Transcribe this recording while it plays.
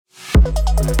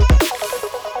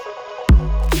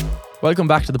Welcome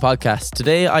back to the podcast.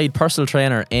 Today I had personal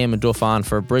trainer Eamon Duff on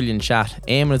for a brilliant chat.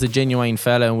 Eamon is a genuine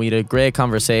fella and we had a great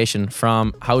conversation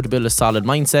from how to build a solid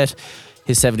mindset,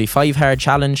 his 75 hard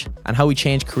challenge, and how he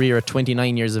changed career at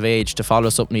 29 years of age to follow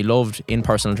something he loved in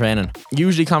personal training.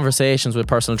 Usually conversations with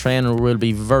personal trainer will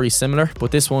be very similar,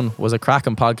 but this one was a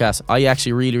cracking podcast. I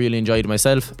actually really enjoyed it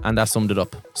myself, and that summed it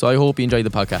up. So I hope you enjoyed the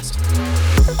podcast.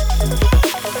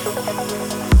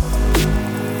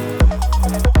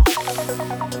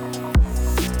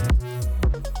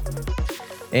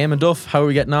 Eamon Duff, how are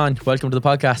we getting on? Welcome to the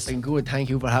podcast. I'm good, thank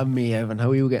you for having me, Evan.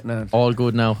 How are you getting on? All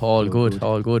good now, all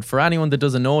good. For anyone that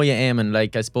doesn't know you, Eamon,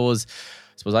 like I suppose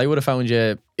I would have found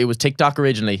you, it was TikTok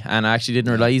originally, and I actually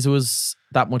didn't realise it was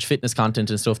that much fitness content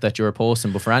and stuff that you were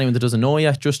posting. But for anyone that doesn't know you,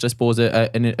 just I suppose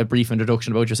a brief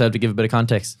introduction about yourself to give a bit of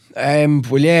context.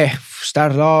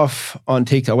 Started off on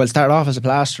TikTok. Well, started off as a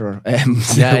plasterer.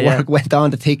 Went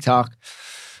on to TikTok,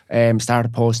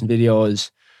 started posting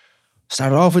videos.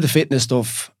 Started off with the fitness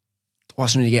stuff.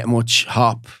 Wasn't really getting much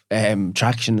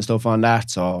traction and stuff on that.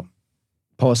 So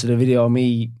posted a video of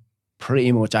me pretty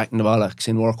much acting the bollocks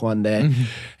in work one day.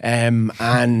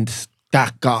 And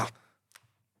that got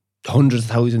hundreds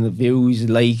of thousands of views,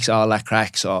 likes, all that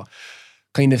crack. So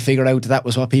kind of figured out that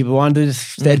was what people wanted.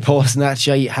 Instead posting that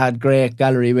shit, had great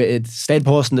gallery with it. Instead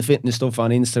posting the fitness stuff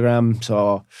on Instagram.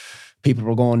 So people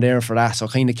were going there for that. So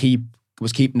kind of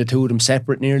was keeping the two of them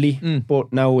separate nearly,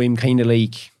 but now I'm kind of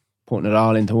like putting it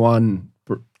all into one,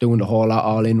 doing the whole lot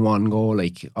all in one go,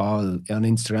 like all on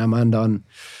Instagram and on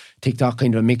TikTok,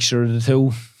 kind of a mixture of the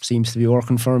two. Seems to be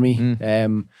working for me.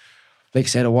 Like I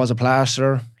said, I was a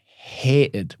plasterer,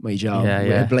 hated my job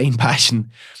with a blind passion,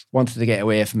 wanted to get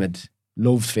away from it,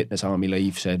 loved fitness all my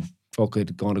life, said fuck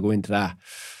it, going to go into that.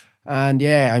 And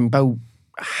yeah, I'm about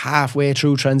halfway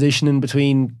through transitioning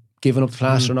between giving up the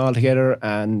plastering altogether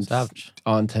and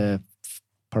on to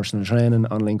personal training,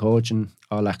 online coaching,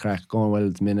 all that crack, going well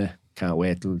at the minute. Can't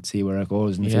wait to see where it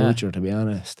goes in the future, to be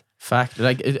honest. Fact.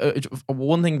 Like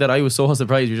one thing that I was so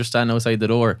surprised, you were just standing outside the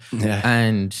door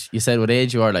and you said what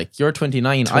age you are. Like, you're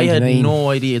 29. I had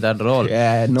no idea that at all.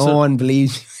 Yeah, no one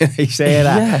believes I say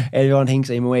that. Yeah. Everyone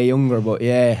thinks I'm way younger, but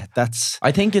that's...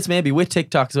 I think it's maybe with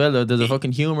TikTok as well, though. There's a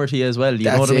fucking humour to you as well. You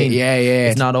know what I mean? Yeah.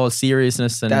 It's not all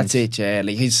seriousness. And that's it, yeah.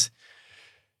 Like, he's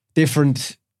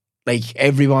different. Like,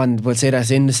 everyone will say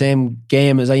that's in the same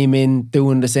game as I'm in,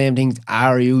 doing the same things,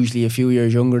 are usually a few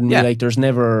years younger than me. Like, there's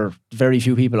never very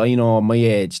few people I know my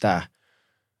age that,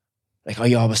 like,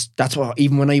 that's what,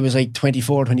 even when I was like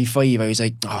 24, 25, I was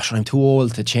like, oh, sure, I'm too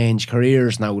old to change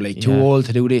careers now, like, too old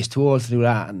to do this, too old to do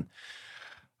that. And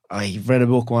I read a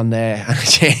book one day and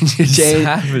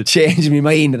it changed my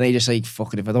mind, and I just like,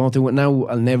 fuck it, if I don't do it now,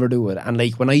 I'll never do it. And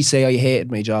like, when I say I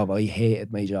hated my job, I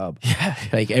hated my job. Yeah.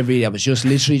 Like, I was just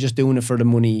literally just doing it for the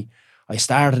money. I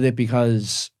started it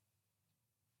because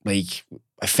like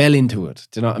I fell into it,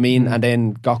 do you know what I mean? And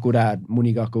then got good at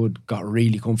money, got good, got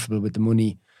really comfortable with the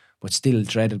money, but still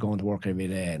dreaded going to work every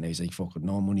day. And I was like, fuck it,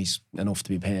 no money's enough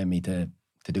to be paying me to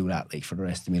do that, like, for the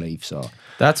rest of my life. So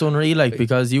that's unreal, like,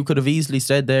 because you could have easily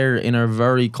stayed there in a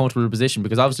very comfortable position,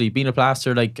 because obviously being a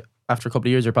plaster, like, after a couple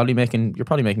of years you're probably making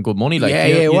good money, like.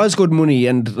 It was good money.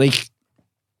 And like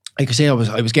I say, I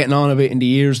was getting on a bit in the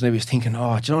years, and I was thinking,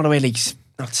 oh, do you know the way, like,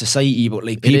 not society, but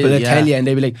like people that tell you, and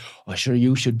they'd be like, oh, sure,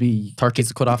 you should be 30's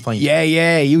the cut-off point.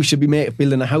 You should be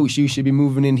building a house, you should be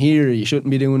moving in here, you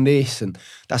shouldn't be doing this. And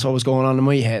that's what was going on in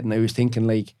my head. And I was thinking,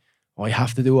 like, oh, I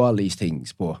have to do all these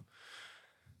things, but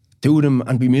do them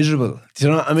and be miserable. Do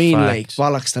you know what I mean? Fact. Like,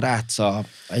 bollocks to that. So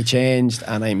I changed,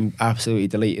 and I'm absolutely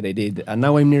delighted I did. And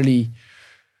now I'm nearly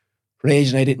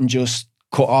raging I didn't just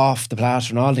cut off the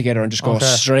plastering altogether and just go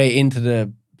straight into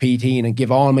the PT and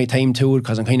give all my time to it,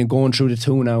 because I'm kind of going through the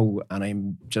two now, and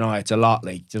I'm, you know, it's a lot,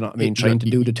 like, do you know what I mean? Trying to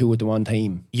do the two at the one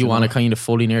time. You want to kind of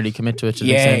fully nearly commit to it to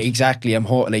yeah, exactly. I'm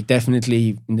like,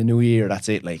 definitely in the new year, that's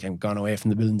it. Like, I'm gone away from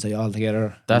the building site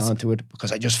altogether. That's onto it,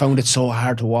 because I just found it so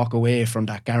hard to walk away from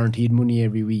that guaranteed money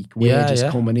every week. Wages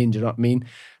coming in, do you know what I mean?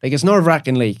 Like, it's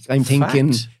nerve-wracking. Like, I'm thinking,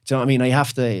 do you know what I mean? I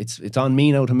have to, it's on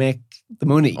me now to make the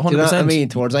money. 100%. Do you know what I mean?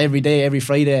 Towards every day, every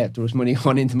Friday, there was money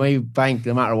going into my bank,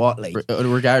 no matter what. Like,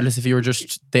 regardless if you were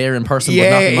just there in person, but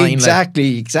not in mind.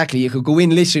 Exactly. You could go in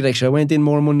literally, like, I went in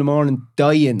more Monday morning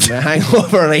dying, with a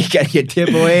hangover, like, and you tip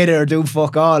away there, do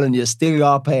fuck all, and you still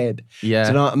got paid. Yeah. Do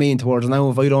you know what I mean? Towards now,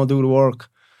 if I don't do the work,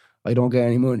 I don't get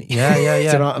any money. Yeah. Do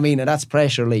you know what I mean? And that's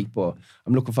pressure, like, but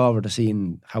I'm looking forward to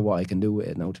seeing what I can do with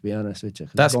it now, to be honest with you.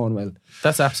 That's going well.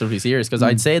 That's absolutely serious, because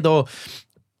I'd say, though,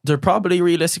 there probably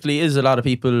realistically is a lot of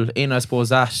people in, I suppose,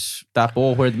 that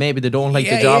boat where maybe they don't like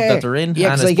the job that they're in.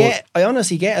 Yeah, because I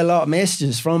honestly get a lot of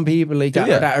messages from people like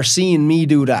that are seeing me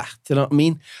do that. Do you know what I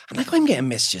mean? And like, I'm getting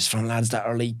messages from lads that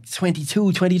are like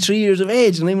 22, 23 years of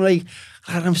age, and I'm like,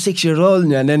 I'm 6 years old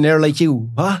now. And then they're like, you,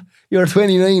 what? You're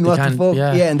 29, what the fuck?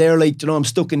 Yeah, and they're like, I'm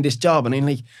stuck in this job. And I'm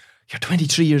like, you're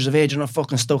 23 years of age, you're not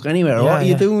fucking stuck anywhere. Yeah, what are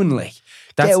you doing? Like,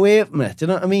 get away from it. Do you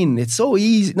know what I mean? It's so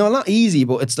easy. No, not easy,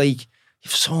 but it's like, you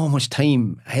have so much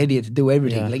time ahead of you to do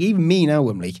everything. Like, even me now,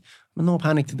 I'm like, I'm no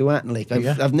panic to do anything.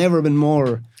 Like, I've never been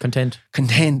more content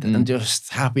and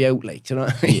just happy out. Like, do you know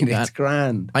what I mean? It's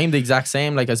grand. I'm the exact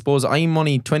same. Like, I suppose I'm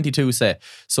only 22, say.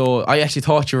 So I actually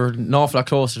thought you were an awful lot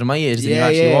closer to my age than you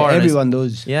actually are. Everyone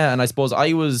does. Yeah, and I suppose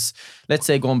I was, let's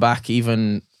say, going back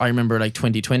even, I remember like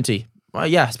 2020. Well,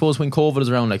 yeah, I suppose when COVID was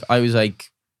around, like, I was like,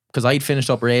 because I'd finished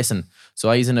up racing. So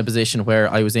I was in a position where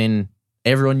I was in,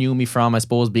 everyone knew me from, I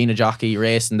suppose, being a jockey,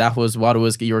 racing. That was what it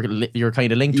was. You're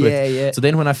kind of linked with. Yeah. So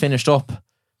then when I finished up,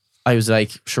 I was like,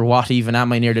 sure, what even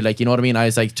am I nearly like? You know what I mean? I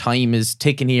was like, time is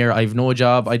ticking here. I have no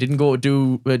job. I didn't go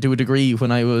do a degree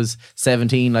when I was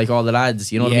 17, like all the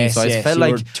lads. You know what I mean? So I felt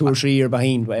like 2 or 3 years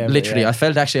behind. Whatever, literally, I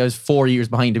felt actually I was 4 years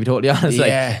behind, to be totally honest.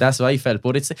 Like, that's what I felt.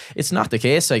 But it's not the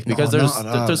case, like, because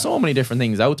there's so many different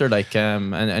things out there, like,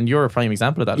 and you're a prime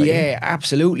example of that. Like, yeah,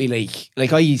 absolutely.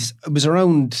 Like I was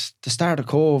around the start of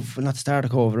COVID, well, not the start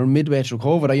of COVID, or midway through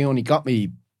COVID. I only got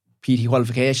me PT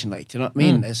qualification, like, do you know what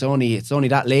I mean? It's only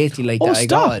that lately, like, that I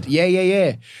got it.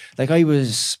 Yeah. Like, I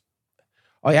was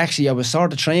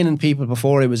sort of training people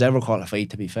before I was ever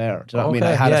qualified, to be fair. Do you know what I mean?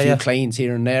 I had a few clients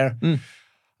here and there, and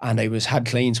I had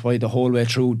clients the whole way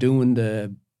through doing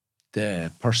the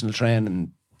personal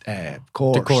training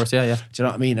course. The course, yeah. Do you know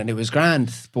what I mean? And it was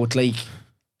grand, but like,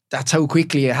 that's how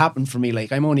quickly it happened for me.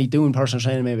 Like, I'm only doing personal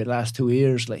training maybe the last 2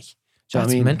 years, like.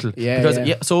 That's mental.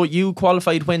 Yeah. So you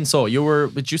qualified when? So you were,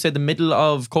 but you said the middle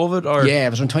of COVID, or? Yeah, it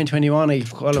was in 2021 I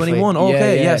qualified. 21,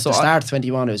 okay, yeah. So the start of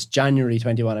 21, it was January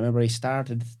 21. I remember I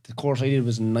started, the course I did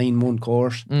was a 9-month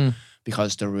course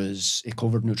because it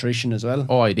covered nutrition as well.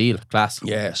 Oh, ideal. Class.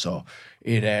 Yeah, so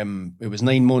it was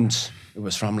 9 months. It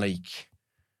was from like,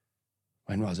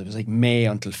 when was it? It was like May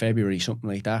until February, something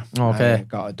like that. Okay. I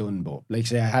got it done, but like I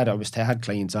say, I had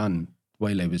clients on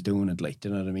while I was doing it, like, do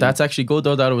you know what I mean? That's actually good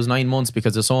though that it was 9 months,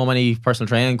 because there's so many personal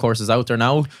training courses out there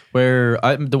now where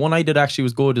the one I did actually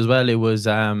was good as well. It was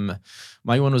my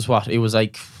one was what? It was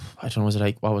like, I don't know, was it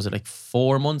like, what was it, like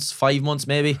 4 months, 5 months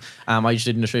maybe? I just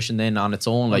did nutrition then on its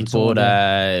own, like,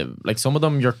 like some of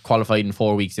them you're qualified in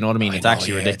 4 weeks, you know what I mean? It's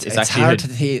actually ridiculous. It's hard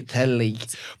to tell, like,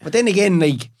 but then again,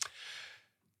 like,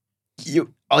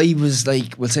 I was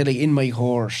like, we'll say, like, in my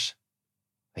course,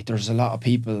 like, there's a lot of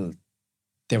people,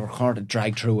 they were kind of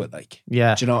dragged through it, like.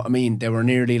 Yeah. Do you know what I mean? They were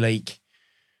nearly like,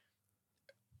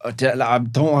 I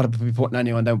don't want to be putting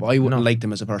anyone down, but I wouldn't like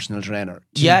them as a personal trainer.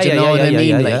 Do you know what I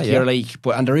mean? Like, you're like,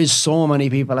 and there is so many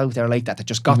people out there like that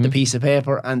just got the piece of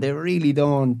paper and they really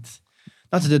don't,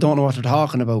 not that they don't know what they're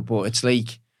talking about, but it's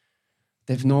like,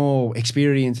 they've no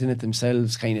experience in it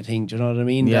themselves, kind of thing. Do you know what I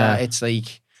mean? Yeah. It's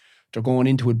like, they're going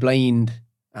into it blind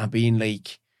and being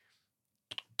like,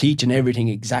 teaching everything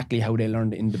exactly how they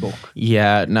learned it in the book.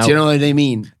 Yeah. Now, do you know what I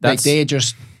mean? Like, they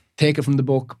just take it from the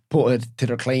book, put it to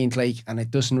their client, like, and it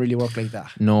doesn't really work like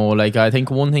that. No, like, I think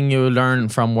one thing you learn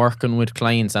from working with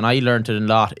clients, and I learned it a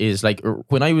lot, is like,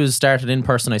 when I was started in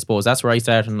person, I suppose that's where I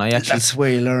started, and that's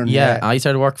where you learn. Yeah, I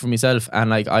started working for myself,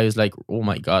 and like, I was like, oh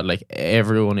my god, like,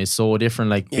 everyone is so different,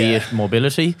 like, be it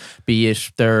mobility, be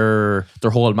it their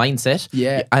whole mindset,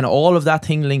 and all of that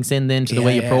thing links in then to the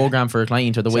way you program for a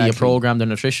client, or the way you program their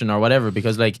nutrition or whatever,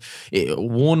 because like,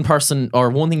 one person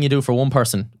or one thing you do for one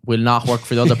person will not work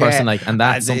for the other person, like, and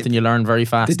that's something you learn very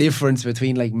fast. The difference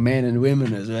between like men and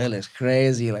women as well is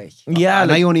crazy, like. Yeah,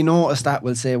 and I only noticed that,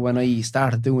 we'll say, when I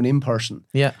started doing in person.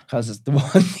 Yeah, because it's the one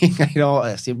thing I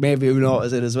noticed. Maybe you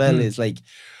notice it as well. Is like,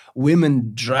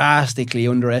 women drastically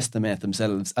underestimate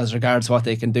themselves as regards what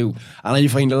they can do, and I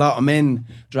find a lot of men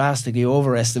drastically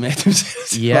overestimate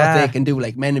themselves what they can do.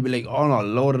 Like, men will be like, oh no,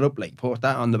 load it up, like, put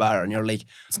that on the bar, and you're like,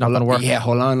 it's not gonna work. Yeah,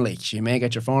 hold on, like, you may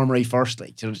get your form right first,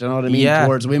 like, do you know what I mean?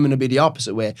 Towards women, it'll be the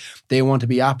opposite way. They want to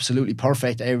be absolutely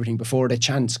perfect at everything before they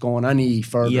chance going any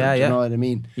further. Do you know what I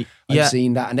mean? I've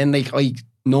seen that, and then like, I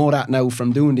know that now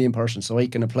from doing the in-person, so I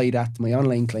can apply that to my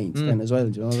online clients then as well.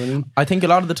 Do you know what I mean? I think a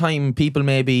lot of the time people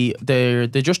maybe they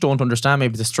just don't understand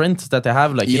maybe the strength that they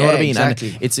have, like, you know what I mean?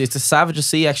 Exactly. And it's a savage to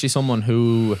see actually someone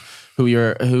who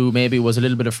maybe was a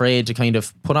little bit afraid to kind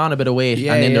of put on a bit of weight,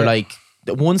 and then they're like,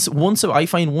 once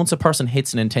a person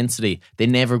hits an intensity, they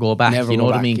never go back. You know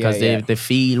what I mean? Because they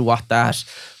feel what that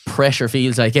pressure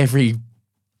feels like every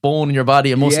bone in your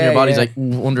body and muscle in your body's like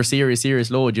under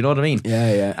serious load. You know what I mean?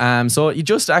 Yeah. So you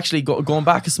just actually going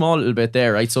back a small little bit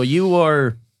there, right? So you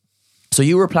were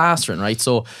plastering, right?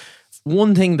 So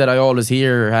one thing that I always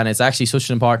hear, and it's actually such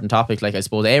an important topic, like I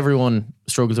suppose everyone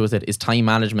struggles with it, is time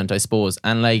management, I suppose.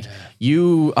 And like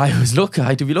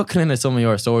I do be looking into some of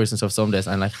your stories and stuff some days,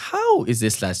 and like, how is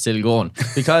this lad still going?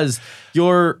 Because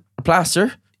you're a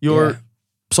plaster, you're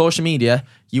social media,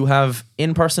 you have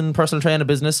in-person personal training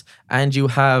business, and you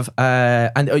have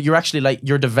and you're actually like,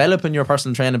 you're developing your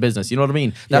personal training business. You know what I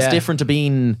mean? That's different to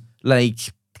being like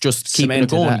just keeping it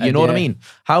going. You know what I mean?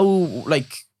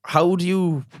 How do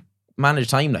you manage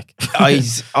time? Like, I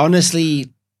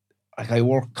honestly, like, I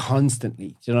work constantly.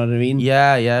 Do you know what I mean?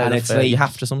 Yeah. And it's like, you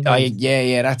have to sometimes.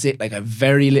 That's it. Like, I have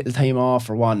very little time off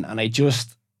for one, and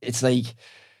it's like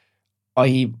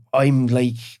I'm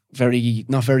like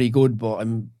not very good, but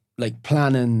I'm like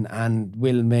planning and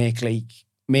will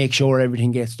make sure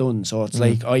everything gets done. So it's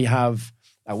like I have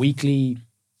a weekly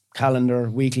calendar,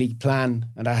 weekly plan,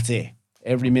 and that's it.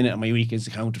 Every minute of my week is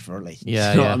accounted for. Like, you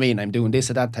know what I mean? I'm doing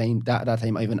this at that time, that at that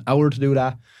time. I have an hour to do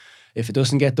that. If it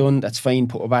doesn't get done, that's fine.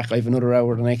 Put it back. I have another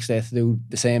hour the next day to do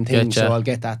the same thing. Gotcha. So I'll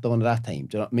get that done at that time.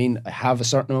 Do you know what I mean? I have a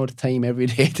certain amount of time every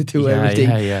day to do everything.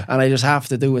 And I just have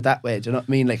to do it that way. Do you know what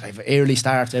I mean? Like, I have early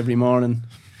starts every morning.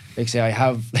 Like, say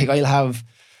I'll have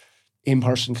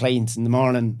in-person clients in the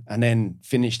morning, and then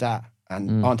finish that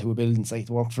and onto a building site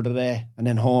to work for the day, and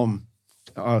then home.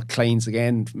 Clients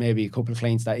again, maybe a couple of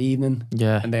clients that evening.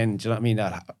 Yeah. And then, do you know what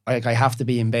I mean? I have to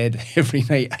be in bed every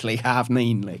night at like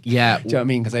 9:30. Like, yeah. Do you know what I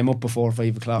mean? Because I'm up before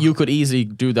 5 o'clock. You could easily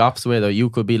do the opposite way though. You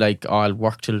could be like, I'll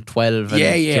work till 12. And, do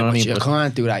you know what I mean? You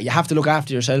can't do that. You have to look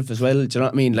after yourself as well. Do you know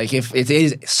what I mean? Like, if it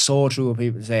is so true what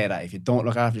people say, that if you don't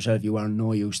look after yourself, you are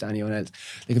no use to anyone else.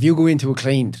 Like, if you go into a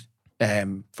client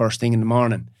first thing in the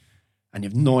morning, and you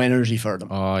have no energy for them.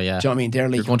 Oh yeah. Do you know what I mean? They're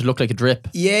like, you're going to look like a drip.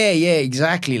 Yeah,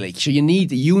 exactly. Like, so you need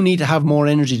to have more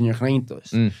energy than your client does.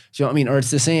 Do you know what I mean? Or it's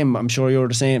the same, I'm sure you're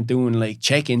the same, doing like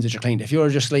check-ins with your client. If you're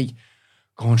just like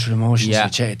going through the motions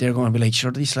of check, they're going to be like,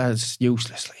 sure, this lad's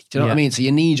useless. Like, do you know what I mean? So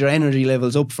you need your energy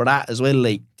levels up for that as well.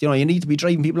 Like, you know, you need to be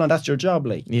driving people on. That's your job,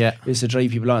 like, is to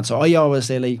drive people on. So I always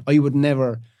say, like, I would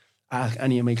never ask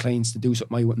any of my clients to do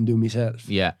something I wouldn't do myself.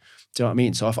 Yeah. Do you know what I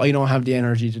mean? So if I don't have the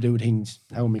energy to do things,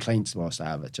 how are my clients supposed to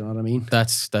have it? Do you know what I mean?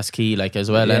 That's key, like, as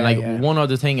well. And like one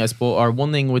other thing, I suppose, or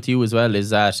one thing with you as well, is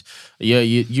that you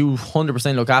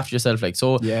 100% look after yourself. Like,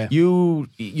 so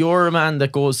you're a man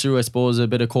that goes through, I suppose, a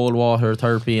bit of cold water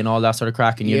therapy and all that sort of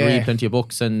crack, and you read plenty of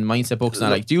books and mindset books.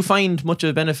 And like, do you find much of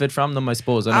a benefit from them? I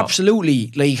suppose.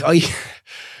 Absolutely. Like,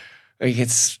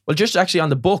 it's just actually on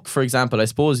the book, for example. I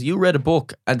suppose you read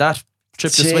a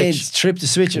tripped the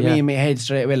switch at me in my head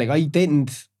straight away. Like, not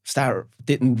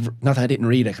that I didn't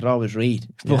read, I could always read.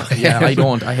 But, I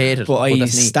don't. I hate it. But I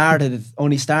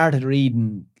only started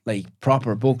reading like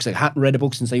proper books. I hadn't read a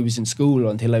book since I was in school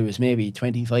until I was maybe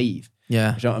 25.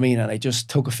 Yeah. Do you know what I mean? And I just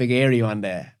took a Figuerio on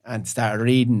there and started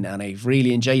reading, and I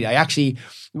really enjoyed it. I actually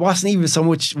wasn't even so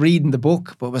much reading the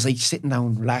book, but it was like sitting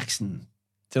down, relaxing.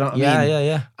 Do you know what I mean?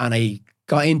 Yeah. And I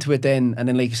got into it then, and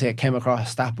then, like I say, I came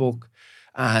across that book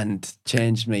and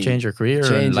changed your career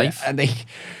and life. And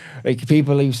like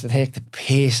people used to take the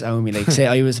piss out of me, like, say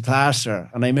I was a plasterer,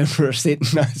 and I remember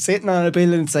sitting on a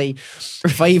building, say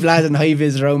 5 lads in high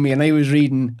vis around me, and I was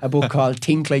reading a book called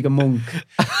Think Like a Monk.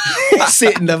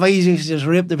 Sitting, the boys used to just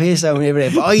rip the piss out of me every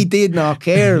day, but I did not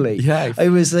care. Like, I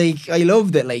was like, I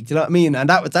loved it. Like, do you know what I mean? And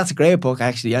that's a great book,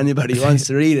 actually. Anybody wants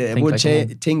to read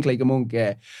it, Think Like a Monk.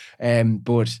 Yeah,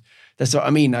 but that's what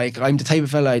I mean. Like, I'm the type of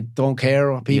fella, I don't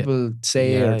care what people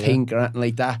say or think or anything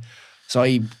like that. So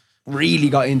I really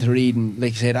got into reading.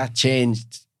 Like I say, that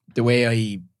changed the way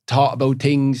I thought about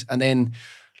things. And then,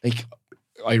 like,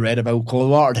 I read about cold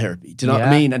water therapy. Do you know what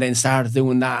I mean? And then started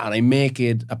doing that. And I make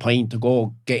it a point to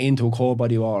go get into a cold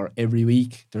body water every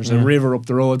week. There's a river up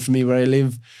the road from me where I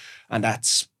live. And I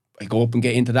go up and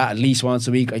get into that at least once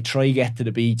a week. I try get to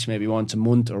the beach maybe once a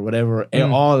month or whatever,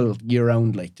 all year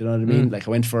round, like, do you know what I mean? Like,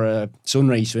 I went for a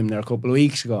sunrise swim there a couple of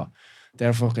weeks ago. I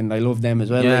love them as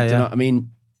well, do you know what I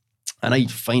mean? And I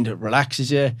find it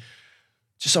relaxes you.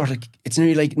 Just sort of, it's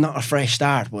nearly like not a fresh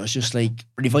start, but it's just like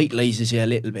revitalises you a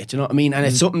little bit, you know what I mean? And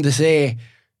it's something to say,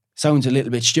 sounds a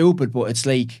little bit stupid, but it's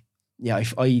like,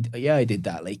 I did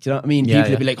that. Like, do you know what I mean? People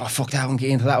will be like, oh, fuck that, I won't get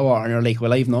into that water. And you're like,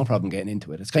 well, I have no problem getting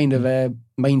into it. It's kind of a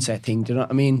mindset thing, do you know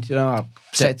what I mean? Do you know, it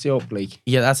sets you up, like.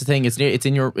 Yeah, that's the thing. It's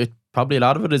in your, probably a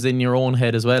lot of it is in your own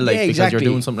head as well. Like, because you're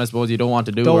doing something, I suppose, you don't want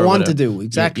to do.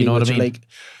 Exactly. You know what I mean? Like,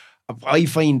 I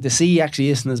find the sea actually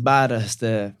isn't as bad as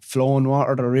the flowing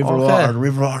water, the river water. The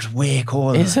river water's way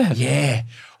colder. Is it? Yeah.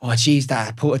 Oh, jeez,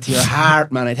 that put it to your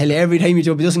heart, man. I tell you, every time you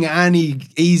jump, it doesn't get any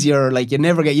easier. Like, you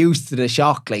never get used to the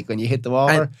shock, like, when you hit the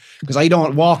water. Because I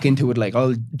don't walk into it, like,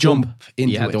 I'll jump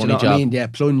into it. You know what I mean? Yeah,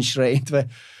 plunge straight into it.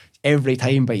 Every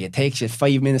time, but it takes you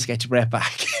 5 minutes to get your breath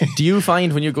back. Do you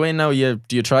find when you go in now, do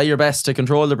you try your best to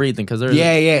control the breathing? Cause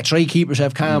try keep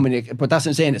yourself calm. But that's what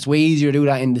I'm saying. It's way easier to do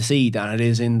that in the sea than it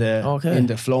is in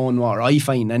the flowing water. I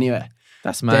find anyway.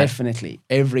 That's mad. Definitely.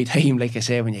 Every time, like I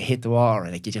say, when you hit the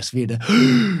water, like, you just feel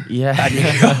the yeah.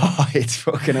 And it's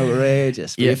fucking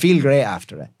outrageous. But you feel great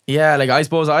after it. Yeah, like, I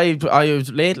suppose I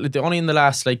lately, only in the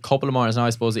last like couple of months now, I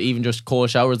suppose, even just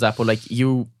cold showers that, but like,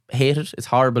 you hate it, it's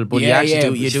horrible, but you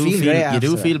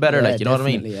do feel better, like, you know what I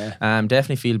mean? Yeah.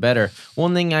 Definitely feel better.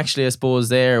 One thing actually, I suppose,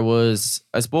 there was,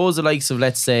 I suppose, the likes of,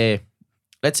 let's say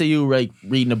you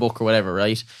reading a book or whatever,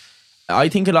 right? I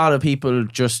think a lot of people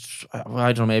just,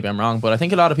 I don't know, maybe I'm wrong, but I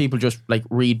think a lot of people just like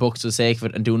read books for the sake of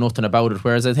it and do nothing about it.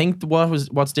 Whereas I think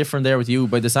what's different there with you,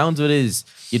 by the sounds of it, is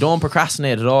you don't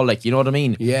procrastinate at all. Like, you know what I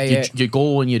mean? Yeah. You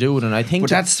go and you do it, and I think. But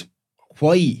that's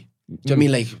why. Do you know what I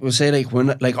mean? Like, we'll say, like,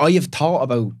 when, like, I have thought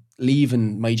about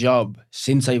leaving my job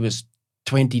since I was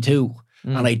 22.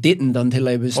 And I didn't until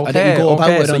I was. I didn't go about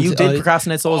it. So you did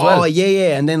procrastinate so as well. Oh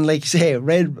yeah. And then, like, say,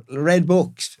 read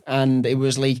books, and it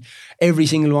was like every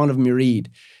single one of them you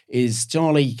read is, you know,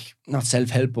 like, not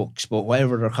self-help books, but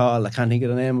whatever they're called. I can't think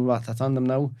of the name of what that's on them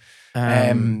now.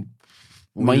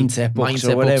 Mindset books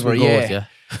or whatever. Yeah.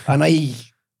 And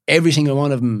every single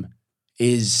one of them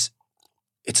is.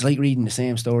 It's like reading the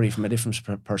same story from a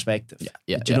different perspective.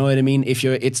 Yeah. Do you know what I mean?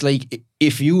 It's like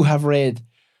if you have read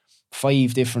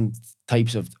 5 different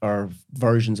types of or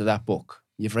versions of that book,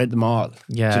 you've read them all.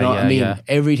 Yeah, do you know what I mean? Yeah.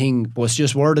 Everything was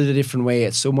just worded a different way.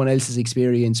 It's someone else's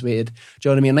experience with it. Do you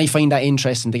know what I mean? And I find that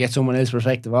interesting to get someone else's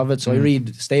perspective of it. So I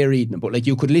stay reading it. But like,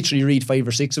 you could literally read 5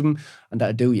 or 6 of them, and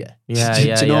that'd do you. Yeah,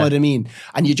 do you know what I mean?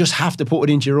 And you just have to put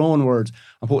it into your own words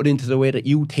and put it into the way that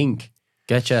you think.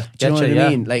 Getcha. Do you know what I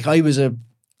mean? Like, I was a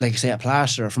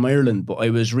plasterer from Ireland, but I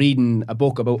was reading a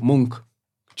book about Monk.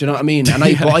 Do you know what I mean? And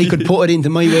I could put it into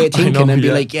my way of thinking and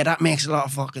be like, yeah, that makes a lot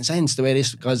of fucking sense the way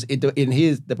this, because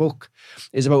the book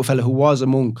is about a fella who was a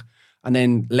monk and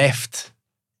then left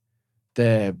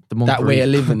the monk that way of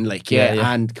living, like,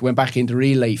 and went back into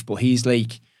real life. But he's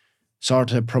like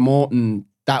sort of promoting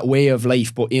that way of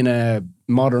life, but in a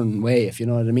modern way, if you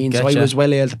know what I mean. Getcha. So I was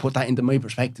well able to put that into my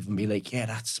perspective and be like, yeah,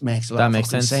 that makes a lot of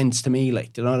fucking sense to me.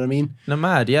 Like, do you know what I mean? No,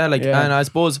 mad, yeah. Like, and I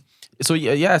suppose. So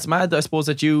yeah, it's mad. I suppose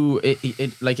that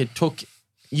it took,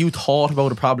 you thought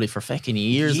about it probably for fucking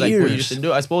years. Like, where you just didn't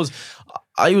do it. I suppose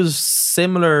I was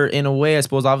similar in a way. I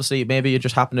suppose obviously maybe it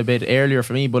just happened a bit earlier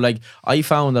for me, but like, I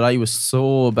found that I was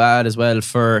so bad as well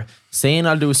for saying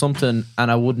I'll do something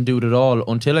and I wouldn't do it at all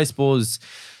until, I suppose,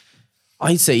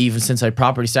 I'd say even since I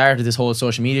properly started this whole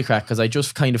social media crack, because I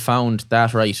just kind of found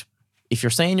that, right, if you're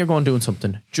saying you're going doing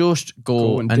something, just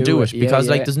go and do it. Because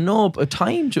like, there's no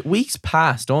time, weeks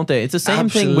pass, don't they? It's the same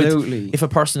thing with if a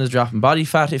person is dropping body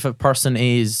fat, if a person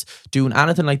is doing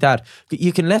anything like that,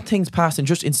 you can let things pass and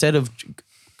just, instead of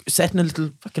setting a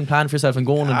little fucking plan for yourself and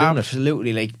going and doing it.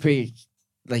 Absolutely.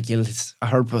 I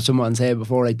heard someone say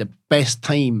before, like, the best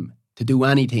time to do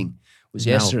anything was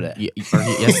yesterday.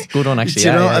 Yes, good on, actually. Do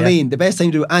you know what I mean? The best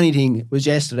time to do anything was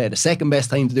yesterday. The second best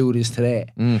time to do it is today.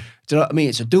 Do you know what I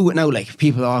mean? So do it now. Like,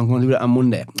 people, I'm going to do that on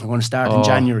Monday. I'm going to start in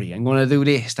January. I'm going to do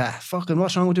this, that. Fucking,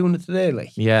 what's wrong with doing it today?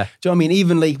 Like, yeah. Do you know what I mean?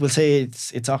 Even like, we'll say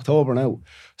it's October now.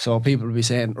 So people will be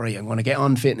saying, right, I'm going to get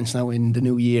on fitness now in the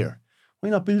new year. Why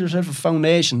not build yourself a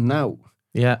foundation now?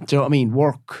 Yeah. Do you know what I mean?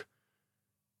 Work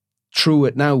through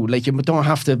it now. Like, you don't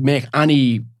have to make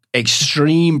any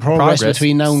extreme progress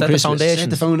between now and Christmas. Set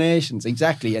the foundations,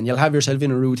 exactly, and you'll have yourself in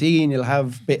a routine. You'll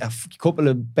have a couple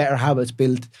of better habits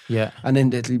built, and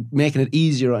then it'll making it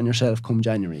easier on yourself come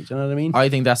January. Do you know what I mean? I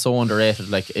think that's so underrated.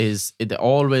 Like, it's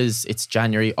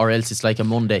January, or else it's like a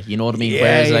Monday. You know what I mean?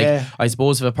 Whereas, like, I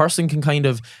suppose if a person can kind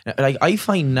of, like, I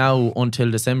find now until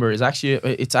December is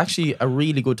actually a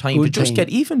really good time to just get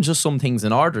even just some things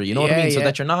in order. You know what I mean? So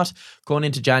that you're not going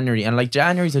into January, and like,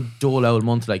 January's a dull old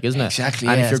month, like, isn't it? Exactly.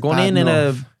 And if you're going in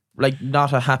a, like,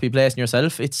 not a happy place in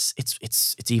yourself, it's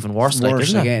even worse. Like,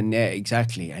 isn't again, yeah,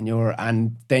 exactly.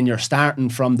 And then you're starting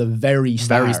from the very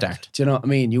start. Do you know what I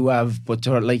mean? You have, but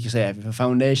like you say, if you have a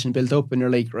foundation built up and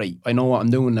you're like, right, I know what I'm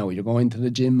doing now. You're going to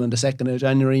the gym on the 2nd of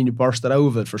January and you burst it out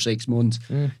of it for 6 months.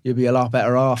 You'll be a lot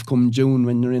better off come June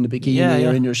when you're in a bikini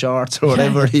or in your shorts or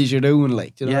whatever it is you're doing.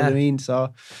 Like, do you know what I mean?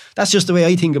 So that's just the way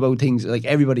I think about things. Like,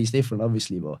 everybody's different,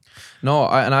 obviously, but no,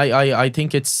 I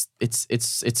think it's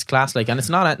class. Like, and it's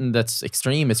not anything that's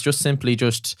extreme. It's just simply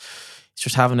it's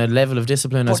just having a level of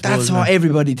discipline. But that's what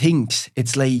everybody thinks.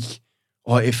 It's like,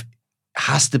 if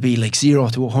has to be like 0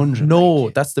 to 100. No,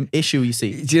 like. That's the issue, you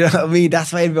see. Do you know what I mean?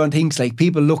 That's why everyone thinks, like,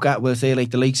 people look at, will say,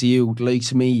 like, the likes of you, the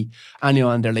likes of me,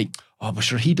 and they're like, oh, but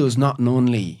sure, he does nothing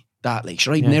only that. Like,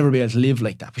 sure, I'd never be able to live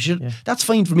like that. But sure, that's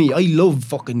fine for me. I love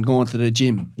fucking going to the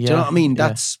gym. Do you know what I mean?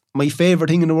 That's my favourite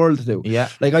thing in the world to do. Yeah.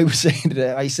 Like I was saying,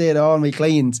 I say to all my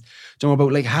clients, do you know,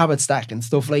 about like habit stack and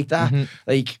stuff like that.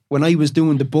 Like, when I was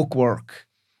doing the book work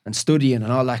and studying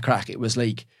and all that crack, it was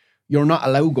like, you're not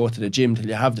allowed to go to the gym till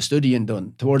you have the studying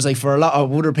done. Towards, like, for a lot of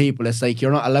other people, it's like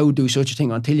you're not allowed to do such a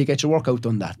thing until you get your workout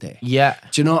done that day. Yeah.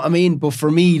 Do you know what I mean? But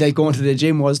for me, like, going to the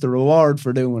gym was the reward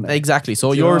for doing it. Exactly.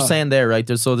 So you're saying there, right?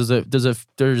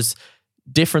 There's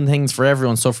different things for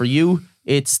everyone. So for you,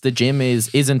 it's the gym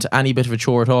isn't any bit of a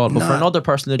chore at all. But for another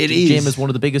person, the gym is one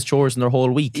of the biggest chores in their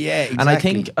whole week. Yeah, exactly. And I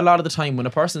think a lot of the time when a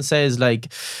person says,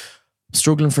 like,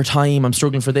 struggling for time, I'm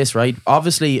struggling for this, right?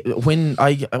 Obviously, when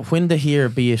they hear,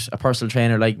 be it a personal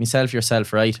trainer like myself,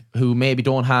 yourself, right, who maybe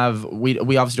don't have, we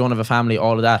obviously don't have a family,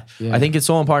 all of that. I think it's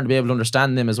so important to be able to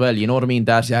understand them as well. You know what I mean?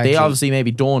 That they obviously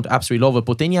maybe don't absolutely love it,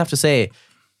 but then you have to say,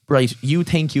 right, you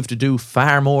think you have to do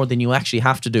far more than you actually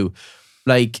have to do.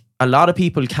 Like, a lot of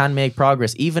people can make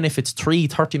progress, even if it's 3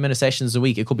 30-minute sessions a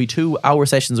week. It could be 2-hour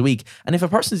sessions a week. And if a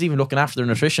person's even looking after their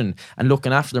nutrition and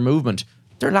looking after their movement,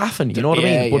 they're laughing, you know what I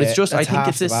mean? But it's just, I think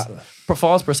it's this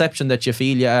false perception that you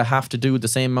feel you have to do the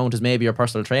same amount as maybe your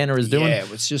personal trainer is doing. Yeah,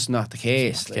 it's just not the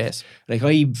case. Like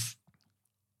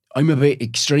I'm a bit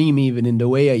extreme even in the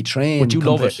way I train. But you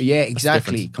love it. Yeah,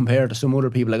 exactly. Compared to some other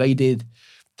people. Like, I did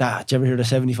that. Did you ever hear the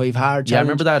 75 hard challenge? Yeah, I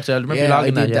remember that. I remember you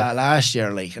logging that. I did that last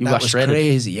year. Like, and that was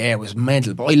crazy. Yeah, it was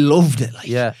mental. But I loved it. Like,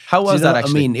 yeah. How was that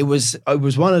actually? I mean, it was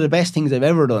one of the best things I've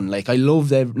ever done. Like, I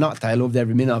loved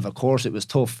every minute of it. Of course, it was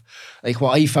tough. Like,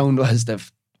 what I found was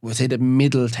we'll say the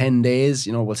middle 10 days,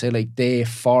 you know, we'll say like day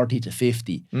 40 to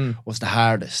 50 was the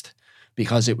hardest.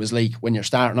 Because it was like, when you're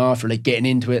starting off, you're like getting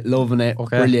into it, loving it,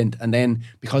 brilliant. And then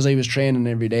because I was training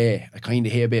every day, I kind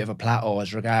of hit a bit of a plateau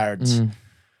as regards. Like,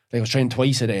 I was training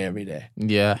twice a day every day.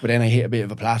 Yeah. But then I hit a bit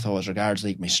of a plateau as regards,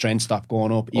 like, my strength stopped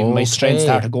going up. Even my strength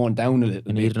started going down a little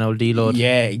bit. You need an old deload.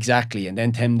 Yeah, exactly. And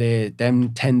then 10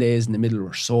 days in the middle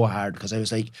were so hard because I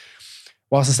was like,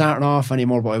 wasn't starting off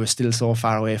anymore, but I was still so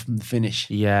far away from the finish.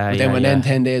 Yeah, but then when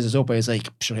 10 days is up, I was like,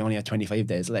 sure, I only have 25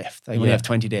 days left. I only have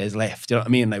 20 days left. Do you know what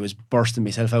I mean? And I was bursting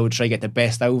myself out to try to get the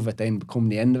best out of it, then become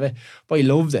the end of it. But I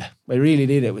loved it. I really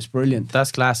did. It was brilliant.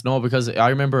 That's class. No, because I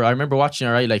remember watching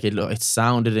it, right? Like, it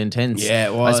sounded intense. Yeah,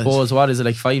 it was. I suppose, what is it,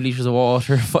 like 5 litres of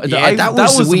water? Yeah, that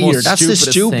was weird. That's the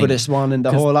stupidest thing. One in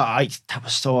the whole lot. That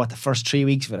was so, at the first 3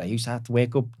 weeks of it, I used to have to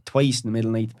wake up twice in the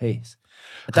middle of the night to pace.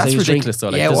 That's ridiculous though.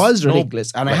 Like, yeah, it was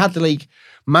ridiculous. And I had to like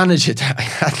manage it. I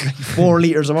had like 4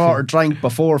 litres of water drank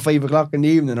before 5 o'clock in the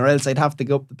evening, or else I'd have to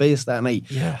go up the pace that night.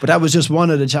 Yeah. But that was just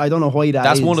one of the, I don't know why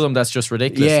that's one of them that's just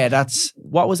ridiculous. Yeah,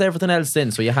 what was everything else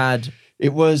then? So you had,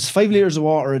 it was 5 litres of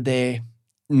water a day,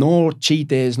 no cheat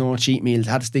days, no cheat meals.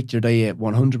 Had to stick to your diet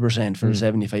 100% for the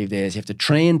 75 days. You have to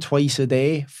train twice a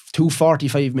day, 2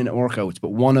 45-minute workouts, but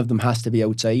one of them has to be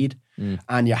outside.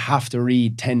 And you have to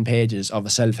read 10 pages of a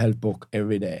self-help book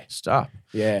every day. Stop.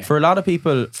 Yeah. For a lot of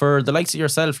people, for the likes of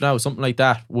yourself now, something like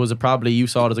that probably you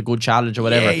saw it as a good challenge or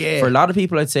whatever. Yeah. For a lot of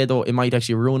people, I'd say though, it might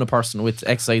actually ruin a person with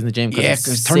exercise in the gym. Yeah,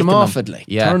 because turn them off it. Like,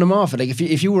 turn them off it. Like,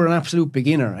 if you were an absolute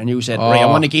beginner and you said, right, I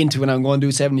want to get into it and I'm going to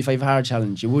do 75 hard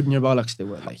challenge, you wouldn't your bollocks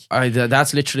do it. Like,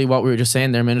 that's literally what we were just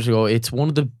saying there a minute ago. It's one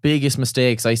of the biggest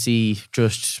mistakes I see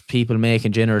just people make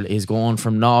in general is going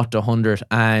from 0 to 100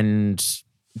 and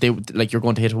you're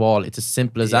going to hit a wall. It's as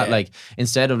simple as that. Like,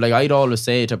 instead of, like, I'd always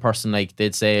say to a person, like,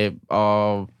 they'd say,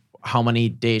 oh, how many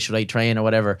days should I train or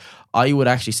whatever, I would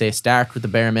actually say start with the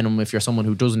bare minimum. If you're someone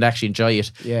who doesn't actually enjoy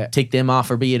it, take them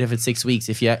off, or be it if it's 6 weeks.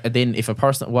 If a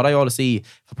person, what I always see,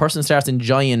 if a person starts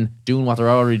enjoying doing what they're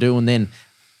already doing, then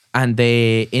and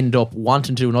they end up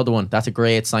wanting to do another one, that's a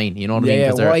great sign. You know what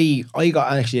I mean? I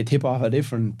got actually a tip off a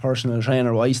different personal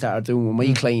trainer. What I started doing with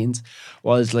my clients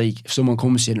was, like, if someone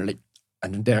comes in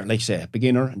and they're, like, say, a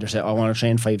beginner, and they say, I want to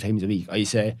train 5 times a week, I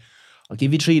say, I'll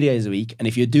give you 3 days a week, and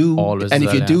if you do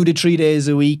the 3 days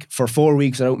a week for 4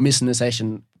 weeks without missing a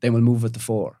session, then we'll move it to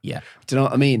 4. Yeah. Do you know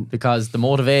what I mean? Because the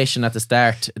motivation at the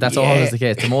start, that's always the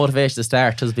case. The motivation at the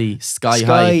start has to be sky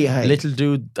high. Little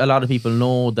do a lot of people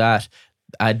know that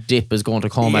a dip is going to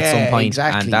come at some point,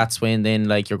 exactly. and that's when then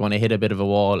like you're going to hit a bit of a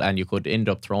wall, and you could end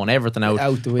up throwing everything out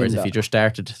the window. Whereas if you just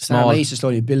started small, nice to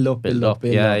slowly build up.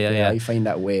 Yeah. I find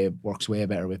that works way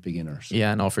better with beginners.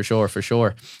 Yeah, no, for sure.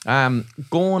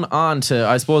 Going on to,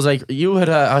 I suppose, like you had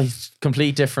a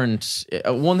complete different.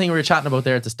 One thing we were chatting about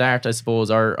there at the start, I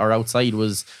suppose, or outside,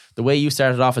 was the way you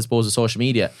started off, I suppose, with social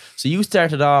media. So you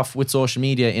started off with social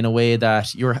media in a way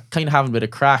that you were kind of having a bit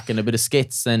of crack and a bit of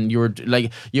skits, and you were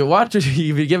like, you've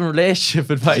been giving relationship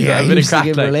advice. Yeah, a I bit used of crack,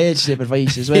 to give relationship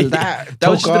advice as well. That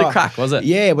was just a bit of crack, was it?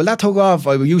 Yeah, well, that took off.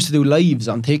 I used to do lives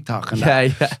on TikTok and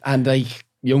that. Yeah. And like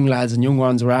young lads and young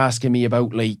ones were asking me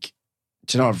about like,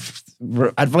 you know,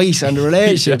 advice on the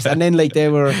relationships. And then like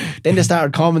they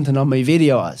started commenting on my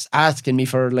videos, asking me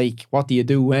for like, what do you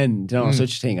do when, you know,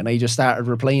 such a thing. And I just started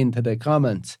replying to the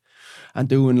comments and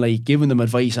giving them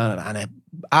advice on it, and it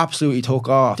absolutely took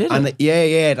off. Did and it?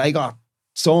 Yeah, I got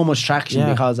so much traction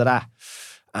because of that.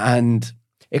 And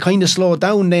it kind of slowed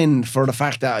down then for the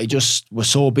fact that I just was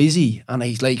so busy,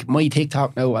 and my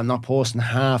TikTok now, I'm not posting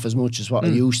half as much as what I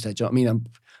used to. Do you know what I mean?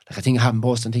 I think I haven't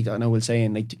posted on TikTok now, we'll say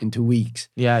in 2 weeks.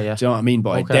 Yeah. Do you know what I mean?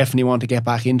 But Okay. I definitely want to get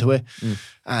back into it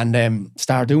and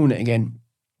start doing it again.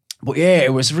 But yeah,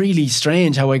 it was really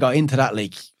strange how I got into that.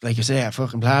 Like you say, a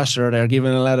fucking plasterer there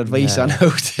giving a lot of advice on how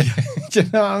to, do you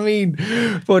know what I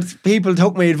mean? But people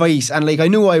took my advice, and like I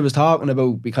knew what I was talking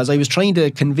about, because I was trying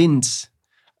to convince,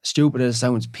 stupid as it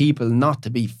sounds, people not to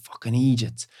be fucking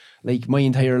idiots. Like my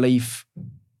entire life,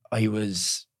 I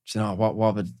was, you know, what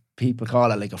would people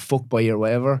call it, like a fuckboy or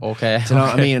whatever. Okay. Do you know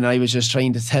what I mean? And I was just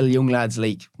trying to tell young lads,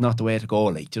 like, not the way to go.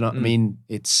 Like, do you know what I mean?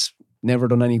 It's never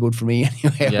done any good for me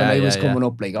anyway. When I was coming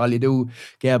up, like, all you do,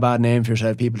 get a bad name for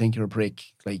yourself, people think you're a prick.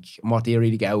 Like, what do you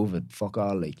really get out of it? Fuck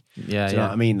all, like. Do you know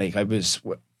what I mean? Like,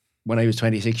 when I was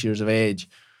 26 years of age,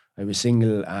 I was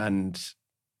single and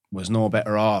was no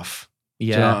better off. Do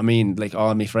you know what I mean? Like,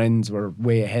 all my friends were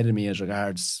way ahead of me as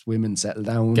regards women settle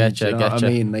down. Do you know what I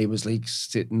mean? I was like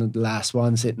the last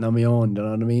one sitting on my own. Do you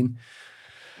know what I mean?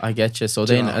 I get you. So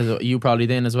then, you probably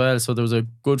then as well. So there was a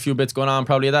good few bits going on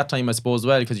probably at that time, I suppose, as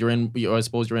well, because I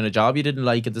suppose you're in a job you didn't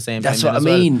like at the same time. That's what I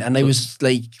mean. And I was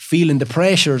like feeling the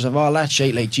pressures of all that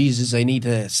shit. Like, Jesus, I need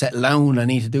to settle down. I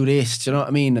need to do this. Do you know what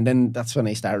I mean? And then that's when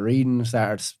I started reading,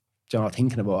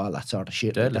 thinking about all that sort of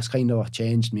shit. Like, that's kind of what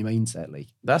changed my mindset. Like,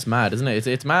 that's mad, isn't it?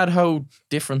 It's mad how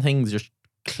different things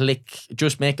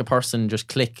just make a person just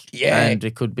click. Yeah. And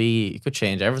it could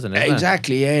change everything, isn't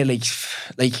exactly, it? Yeah.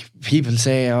 Like people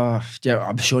say,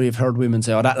 I'm sure you've heard women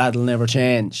say, that lad will never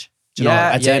change. Do you know?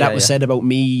 I'd say that was said about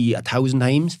me 1,000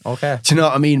 times. Okay. Do you know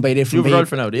what I mean? By different people. You have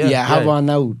a girlfriend now, Yeah, I have one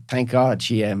now. Thank God.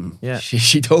 She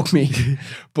took me.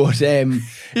 But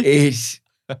it's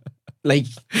like,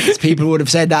 people would have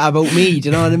said that about me. Do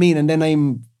you know what I mean? And then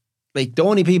I'm like, the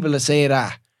only people that say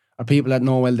that are people that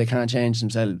know, well, they can't change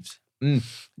themselves. Do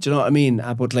you know what I mean?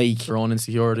 But like, their own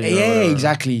insecurity. Yeah,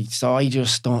 exactly. So I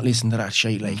just don't listen to that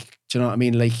shit. Like, do you know what I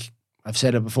mean? Like, I've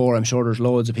said it before, I'm sure there's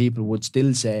loads of people would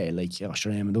still say, like, sure,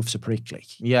 Eamon Duff's a prick. Like,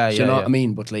 do you know what I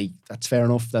mean? But like, that's fair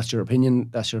enough. That's your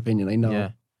opinion. I know. Yeah.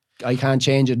 I can't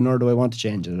change it, nor do I want to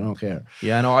change it. I don't care.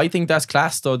 Yeah, no, I think that's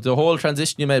class though. The whole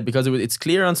transition you made, because it's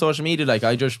clear on social media. Like,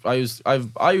 I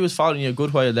was following you a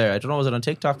good while there. I don't know, was it on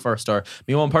TikTok first or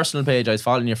my own personal page? I was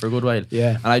following you for a good while.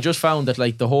 Yeah, and I just found that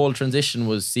like the whole transition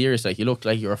was serious. Like, you looked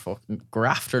like you're a fucking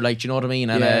grafter. Like, do you know what I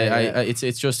mean? And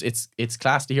it's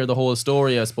class to hear the whole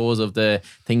story, I suppose, of the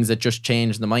things that just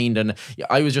changed the mind. And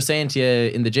I was just saying to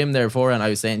you in the gym there before, and I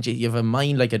was saying, gee, you have a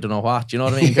mind like I don't know what. Do you know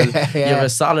what I mean? Because you have a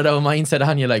solid out mindset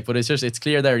on you. Like, but it's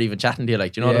clear there even chatting to you,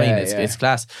 like, do you know what I mean? It's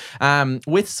class.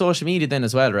 With social media then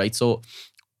as well, right? So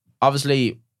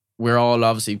obviously we're all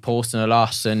obviously posting a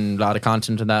lot and a lot of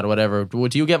content and that or whatever.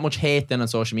 Do you get much hate then on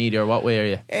social media, or what way are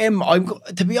you?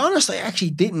 To be honest, I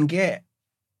actually didn't get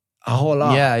a whole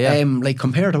lot. Yeah. Like,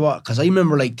 compared to what? Because I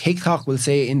remember like TikTok will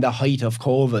say in the height of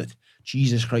COVID,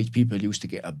 Jesus Christ, people used to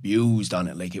get abused on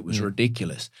it. Like, it was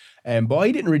ridiculous. But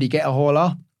I didn't really get a whole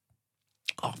lot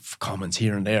of comments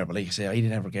here and there, but like I say, I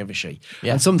didn't ever give a shit.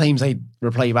 And sometimes I'd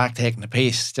reply back taking the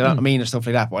piss, do you know what I mean, and stuff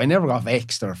like that, but I never got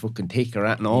vexed or fucking tick or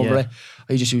anything over it.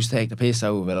 I just used to take the piss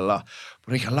out of it a lot.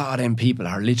 But like, a lot of them people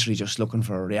are literally just looking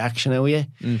for a reaction out of you.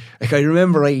 Like, I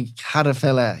remember I had a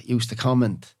fella used to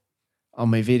comment on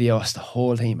my videos the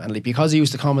whole time, and like, because he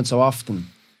used to comment so often,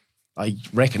 I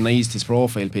recognised his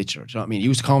profile picture. Do you know what I mean? He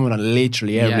used to comment on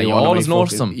literally every you one. always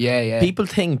notice him. Yeah. People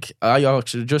think, I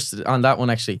actually just on that one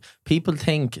actually, people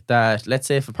think that, let's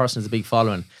say if a person has a big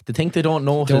following, they think they don't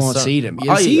notice. Don't see them.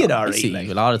 You see it already. I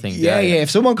see a lot of things. Yeah.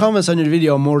 If someone comments on your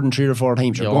video more than 3 or 4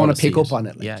 times, you're going to pick up on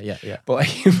it. Like. Yeah. But I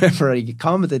remember he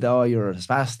commented, "Oh, you're a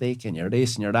spastic and you're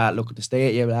this and you're that. Look at the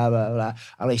state, you blah blah blah."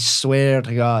 And I swear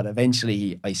to God,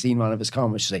 eventually I seen one of his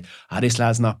comments. She's like, "This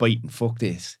lad's not biting. Fuck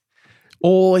this."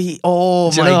 Oh my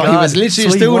God. He was literally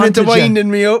stewing into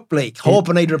winding me up, like,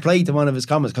 hoping I'd reply to one of his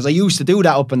comments, because I used to do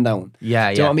that up and down.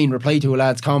 Yeah. Do you know what I mean? Reply to a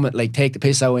lad's comment, like, take the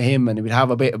piss out of him, and we'd have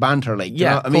a bit of banter, like, do you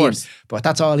know what I mean? But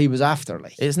that's all he was after,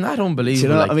 like. Isn't that unbelievable? Do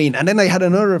you know what I mean? And then I had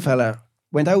another fella,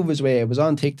 went out of his way, was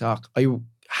on TikTok. I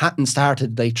hadn't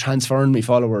started, like, transferring my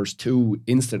followers to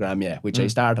Instagram yet, which I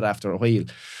started after a while.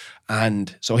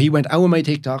 And so he went out of my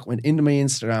TikTok, went into my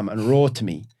Instagram, and wrote to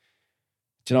me.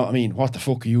 Do you know what I mean? What the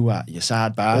fuck are you at, you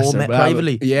sad bastard?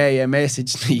 Privately? Yeah,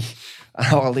 messaged me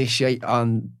and all this shit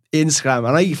on Instagram,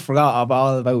 and I forgot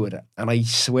all about it. And I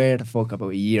swear to fuck,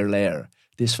 about a year later,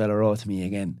 this fella wrote to me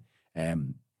again.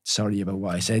 Sorry about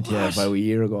what I said to you about a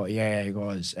year ago. Yeah, he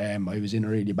goes, I was in a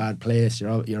really bad place.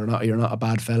 You're not a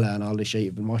bad fella and all this shit.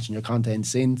 You've been watching your content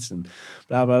since and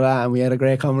blah blah blah. And we had a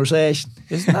great conversation.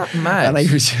 Isn't that mad? And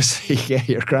I was just like, yeah,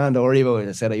 you're grand. Don't worry about it.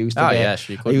 I said I used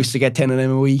to get 10 of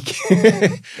them a week.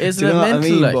 Isn't it mental? I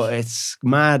mean? Like? But it's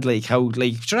mad, like how,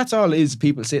 like, sure, that's all it is.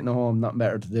 People sitting at home, nothing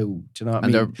better to do. Do you know what I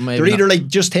mean? They're either like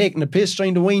just taking the piss,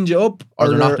 trying to wind you up, or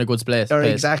they're not in a good place. Or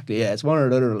exactly, yeah. It's one or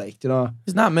the other. Like, do you know,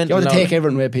 it's not mental. You have to take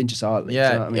everything with a pinch of salt. Like, yeah.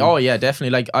 You know what I mean? Oh yeah,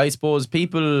 definitely. Like, I suppose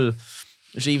people,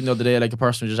 even the other day, like, a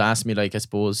person just asked me, like, I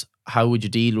suppose, how would you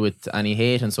deal with any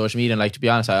hate on social media? And, like, to be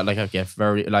honest, I get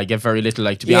very little.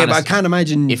 Like, to be honest, but I can't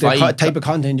imagine the type of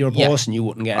content you're posting, you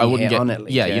wouldn't get any hate on it.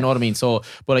 Like, you know what I mean. So,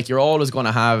 but like, you always are going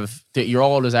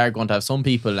to have some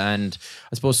people, and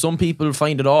I suppose some people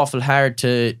find it awful hard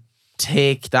to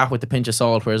take that with a pinch of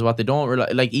salt. Whereas what they don't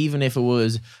realize, like, even if it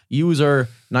was user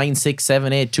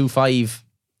 967825.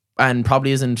 And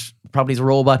probably is a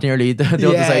robot nearly the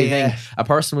other side thing. A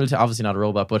person will obviously not a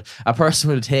robot, but a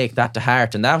person will take that to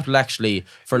heart, and that will actually,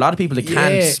 for a lot of people, they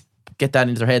can't get that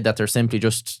into their head that they're simply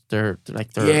just they're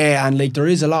and like there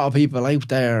is a lot of people out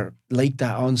there like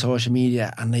that on social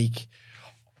media, and like,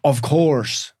 of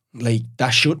course, like,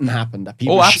 that shouldn't happen. That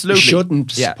people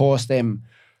shouldn't post them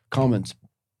comments,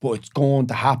 but it's going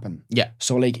to happen. Yeah.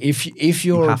 So like, if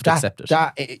you're have to accept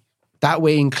it. That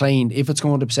way inclined, if it's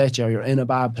going to upset you or you're in a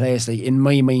bad place, like, in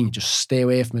my mind, just stay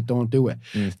away from it. Don't do it.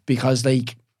 Because,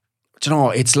 like, you know,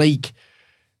 it's like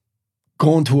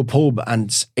going to a pub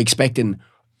and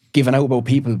giving out about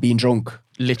people being drunk.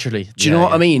 Literally. Do you know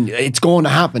what I mean? It's going to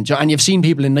happen. And you've seen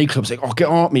people in nightclubs like, oh, get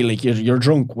off me, like, you're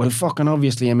drunk. Well, fucking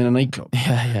obviously I'm in a nightclub.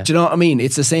 Yeah. Do you know what I mean?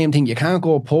 It's the same thing. You can't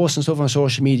go posting stuff on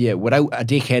social media without a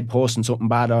dickhead posting something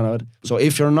bad on it. So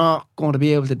if you're not going to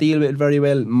be able to deal with it very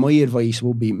well, my advice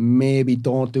would be maybe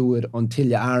don't do it until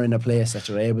you are in a place that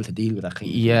you're able to deal with that kind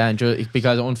of thing. Yeah, and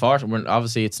because unfortunately,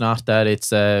 obviously, it's not that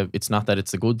it's a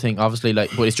good thing, obviously, like,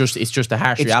 but it's just the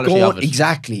harsh reality of it.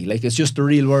 Exactly, like, it's just the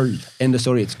real world. End of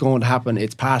story. It's going to happen.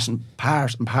 It's part and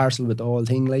parcel with the whole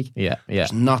thing. Like,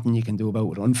 there's nothing you can do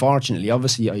about it. Unfortunately,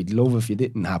 obviously, I'd love if it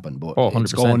didn't happen, but 100%.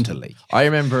 It's going to, like. I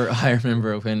remember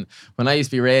when I used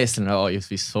to be racing. Oh, it used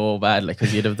to be so bad, like,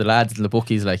 because you'd have the lads and the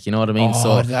bookies, like, you know what I mean.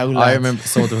 So I remember.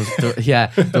 So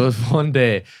there was one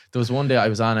day I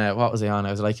was on what was I on?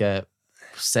 I was like a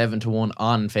 7-1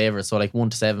 on favourite, so like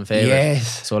 1-7 favourite.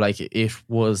 Yes. So like it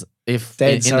was, if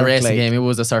in the racing game, it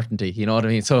was a certainty. You know what I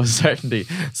mean? So it was a certainty.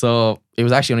 So it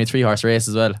was actually only a 3-horse race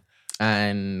as well,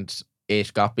 and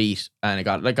it got beat, and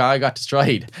I got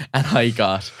destroyed, and I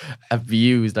got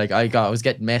abused. Like, I was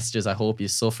getting messages, I hope you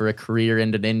suffer a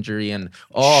career-ending injury, and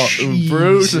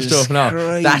brutal stuff. Now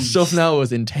that stuff now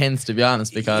was intense, to be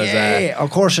honest, because of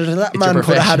course that man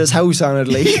could have had his house on it,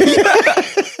 like.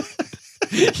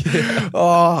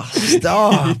 Oh,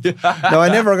 stop. No, I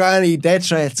never got any death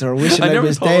threats or wishing I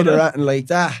was dead or anything like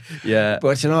that. Yeah.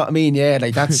 But you know what I mean? Yeah,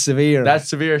 like, that's severe. That's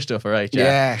severe stuff, all right?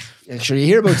 Yeah. Sure, you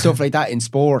hear about stuff like that in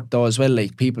sport though as well,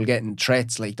 like people getting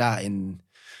threats like that in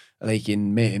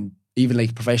even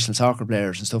like professional soccer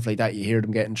players and stuff like that. You hear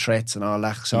them getting threats and all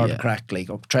that sort of crack, like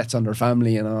threats on their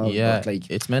family and all. Yeah, but, like,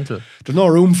 it's mental. There's no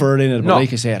room for it in it, but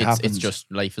like I say, it happens. It's just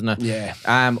life, isn't it?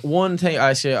 Yeah. One thing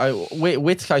I say,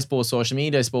 with I suppose social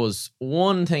media, I suppose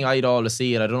one thing I'd always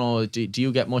see, and I don't know, do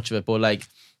you get much of it? But like,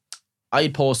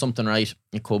 I'd post something, right?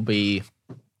 It could be,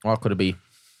 what could it be?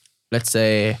 Let's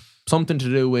say something to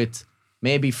do with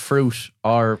maybe fruit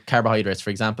or carbohydrates, for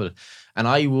example. And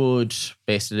I would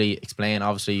basically explain,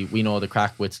 obviously, we know the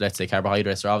crack with, let's say,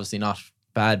 carbohydrates are obviously not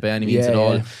bad by any means at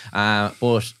all.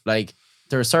 But like,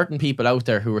 there are certain people out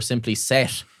there who are simply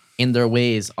set in their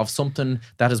ways of something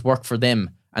that has worked for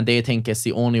them, and they think it's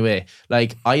the only way.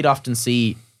 Like, I'd often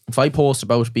see, if I post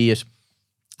about, be it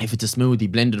if it's a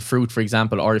smoothie, blended fruit, for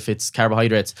example, or if it's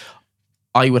carbohydrates,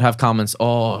 I would have comments,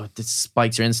 oh, this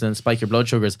spikes your insulin, spike your blood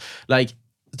sugars. Like,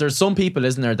 there's some people,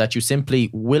 isn't there, that you simply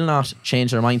will not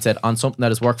change their mindset on something that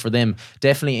has worked for them.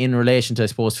 Definitely in relation to, I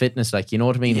suppose, fitness. Like, you know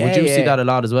what I mean? Would you see that a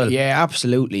lot as well? Yeah,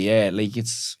 absolutely. Yeah, like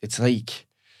it's like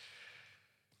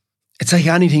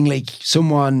anything. Like,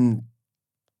 someone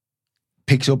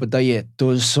picks up a diet,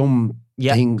 does some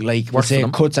thing, like, let's say,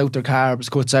 cuts out their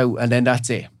carbs, and then that's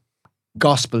it.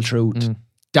 Gospel truth.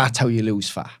 That's how you lose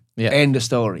fat. End of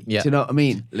story. Do you know what I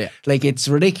mean? Like, it's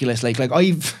ridiculous. Like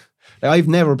I've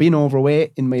never been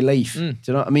overweight in my life. Do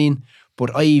you know what I mean?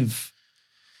 But I've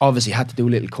obviously had to do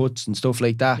little cuts and stuff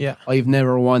like that. I've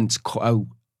never once cut out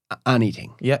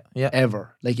anything.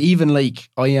 Ever. Like, even like,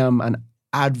 I am an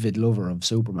avid lover of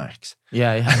Supermax.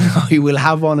 I will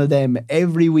have one of them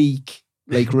every week,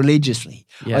 like, religiously.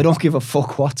 I don't give a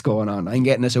fuck what's going on. I'm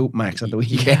getting a Supermax at the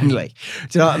weekend. Like,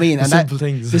 do you know what I mean? And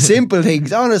the simple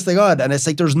things, honest to God. And it's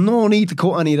like, there's no need to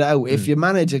cut any of that out if you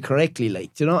manage it correctly.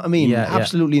 Like, do you know what I mean?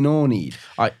 Absolutely no need.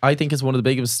 I think it's one of the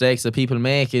biggest mistakes that people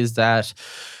make is that,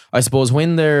 I suppose,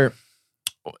 when they're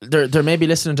maybe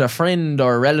listening to a friend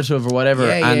or a relative or whatever,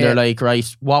 and they're like, right,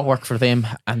 what worked for them,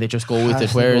 and they just go with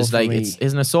it. Whereas, like,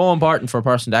 isn't it so important for a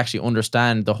person to actually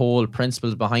understand the whole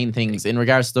principles behind things in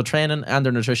regards to their training and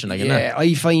their nutrition? Like,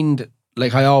 I find,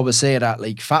 like, I always say that,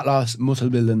 like, fat loss,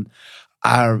 muscle building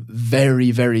are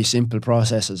very, very simple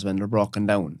processes when they're broken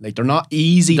down. Like, they're not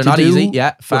easy to do.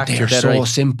 But they're so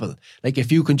simple. Like,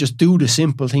 if you can just do the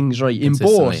simple things right in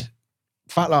both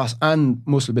fat loss and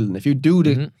muscle building, if you do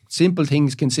the simple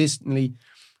things consistently,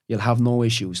 you'll have no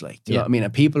issues. Like, do you know what I mean?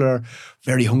 And people are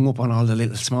very hung up on all the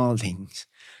little small things.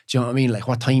 Do you know what I mean? Like,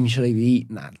 what time should I be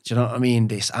eating at? Do you know what I mean?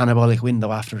 This anabolic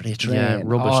window after they train,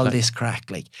 rubbish, all this crack.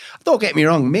 Like, don't get me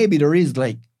wrong, maybe there is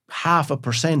like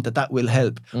 0.5% that will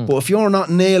help. But if you're not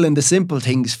nailing the simple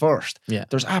things first,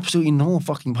 there's absolutely no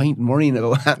fucking point in worrying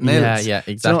about that else.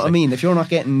 Exactly. Do you know what I mean? If you're not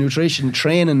getting nutrition,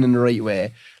 training in the right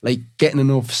way, like getting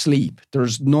enough sleep,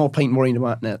 there's no point in worrying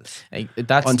about that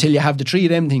else. Until you have the 3 of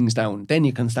them things down, then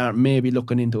you can start maybe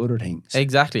looking into other things.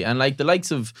 Exactly. And like the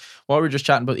likes of what we were just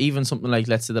chatting about, even something like,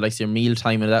 let's say, the likes of your meal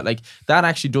time and that, like, that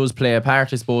actually does play a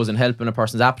part, I suppose, in helping a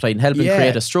person's appetite and helping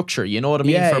create a structure, you know what I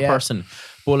mean, for a person.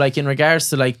 But like, in regards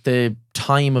to like the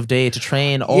time of day to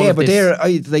train,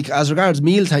 as regards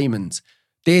meal timings,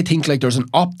 they think like there's an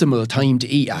optimal time to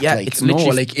eat at. Like, it's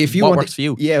literally like, if you what want works for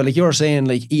you. Like you're saying,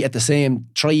 like, eat at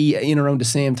try in around the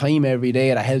same time every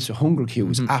day. That helps with hunger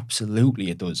cues.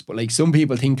 Absolutely, it does. But like, some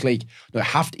people think like, I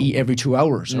have to eat every 2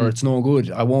 hours or it's no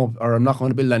good. I won't, or I'm not going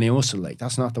to build any muscle. Like,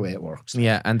 that's not the way it works.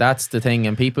 Yeah, and that's the thing.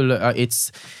 And people,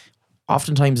 it's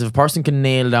oftentimes if a person can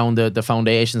nail down the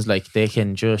foundations, like, they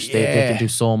can just they can do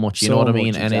so much, you know what I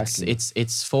mean? And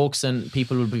it's focusing,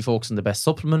 people will be focusing the best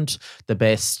supplement, the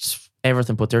best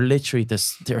everything, but they're literally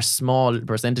they're small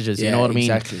percentages, you know what I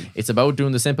mean? Exactly. It's about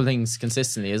doing the simple things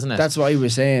consistently, isn't it? That's what I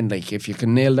was saying. Like, if you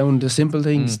can nail down the simple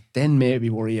things, then maybe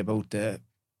worry about the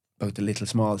little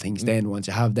small things then once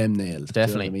you have them nailed.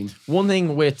 Definitely. You know what I mean? One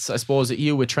thing with, I suppose,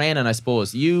 you with training, I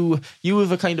suppose, you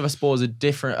have a kind of, I suppose, a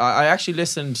different, I actually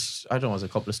listened, I don't know, there's a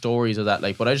couple of stories of that,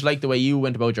 like, but I just like the way you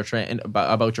went about your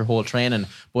about your whole training,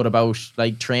 but about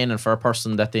like training for a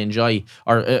person that they enjoy,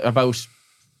 or about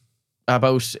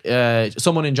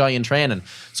someone enjoying training.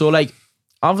 So like,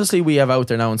 obviously we have out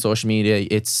there now on social media,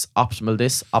 it's optimal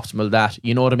this, optimal that,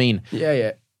 you know what I mean?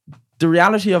 Yeah. The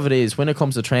reality of it is, when it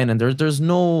comes to training, there's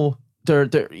no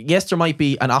yes, there might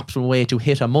be an optimal way to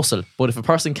hit a muscle, but if a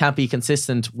person can't be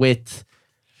consistent with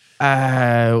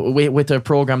their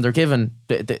program they're given,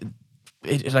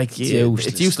 it's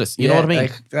useless. You know what I mean?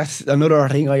 Like, that's another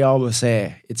thing I always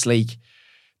say. It's like,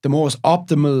 the most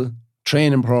optimal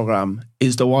training program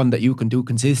is the one that you can do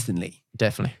consistently.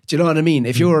 Definitely. Do you know what I mean?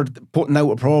 If you're putting out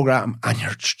a program and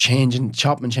you're changing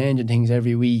things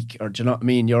every week, or do you know what I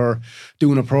mean? You're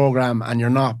doing a program and you're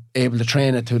not able to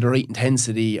train it to the right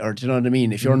intensity, or do you know what I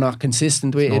mean? If you're not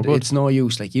consistent with it, it's no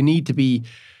use. Like, you need to be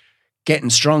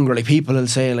getting stronger. Like, people will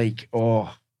say like,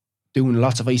 oh, doing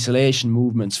lots of isolation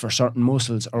movements for certain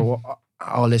muscles or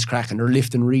all this crack, and they're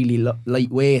lifting really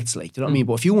light weights. Like, do you know what I mean?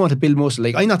 But if you want to build muscle,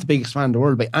 like, I'm not the biggest fan in the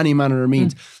world by any manner of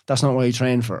means. That's not what I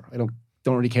train for. I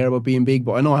don't really care about being big,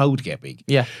 but I know how to get big.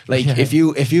 Yeah. Like, if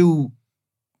you,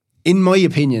 in my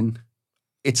opinion,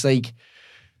 it's like,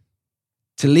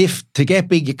 to get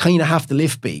big, you kind of have to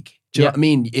lift big. Do you know what I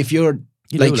mean? If you're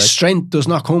Like strength does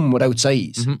not come without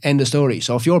size. End of story.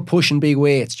 So if you're pushing big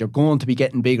weights, you're going to be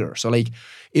getting bigger. So like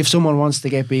if someone wants to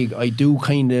get big, I do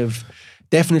kind of,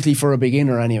 definitely for a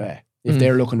beginner anyway, if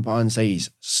they're looking upon size,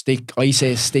 stick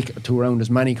to around as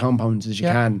many compounds as you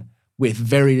can with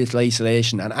very little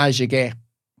isolation. And as you get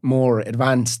more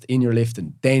advanced in your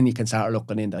lifting, then you can start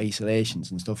looking into isolations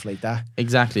and stuff like that.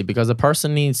 Exactly, because a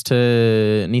person needs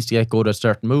to get good at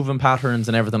certain movement patterns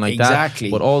and everything like that,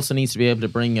 but also needs to be able to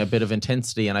bring a bit of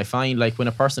intensity. And I find like when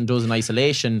a person does an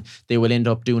isolation, they will end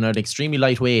up doing an extremely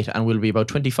lightweight and will be about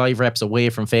 25 reps away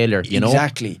from failure, you know?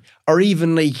 Exactly. Or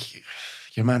even like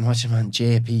your man, what's your man,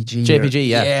 JPG,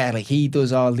 yeah, like he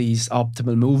does all these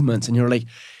optimal movements and you're like,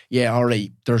 yeah, all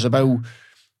right, there's about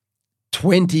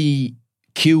 20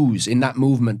 cues in that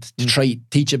movement to try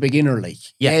teach a beginner. Like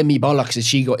me bollocks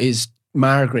is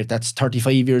Margaret, that's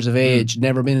 35 years of age,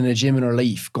 never been in a gym in her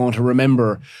life, going to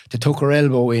remember to tuck her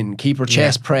elbow in, keep her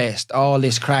chest pressed, all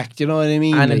this crack, do you know what I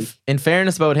mean? And like, in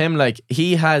fairness about him, like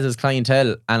he has his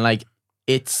clientele and like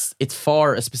it's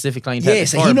for a specific clientele.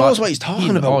 Yes, he knows what he's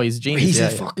talking about. Oh, he's a genius. He's a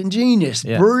fucking genius.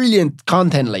 Brilliant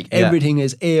content. Like everything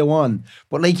is A1.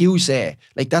 But like you say,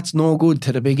 like that's no good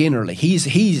to the beginner. Like he's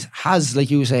has,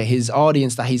 like you say, his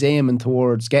audience that he's aiming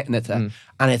towards getting it to,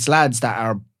 and it's lads that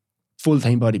are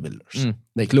full-time bodybuilders,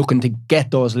 like looking to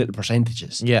get those little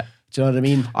percentages. Yeah. Do you know what I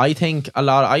mean? I think a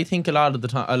lot of the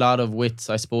time, a lot of widths,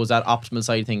 I suppose, that optimal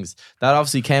side of things, that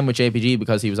obviously came with JPG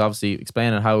because he was obviously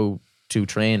explaining how to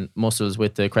train muscles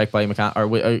with the correct biomechanics,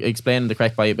 or explaining the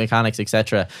correct biomechanics,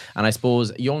 etc. And I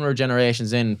suppose younger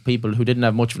generations people who didn't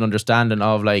have much of an understanding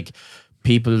of like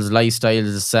people's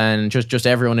lifestyles and just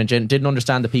everyone in gen didn't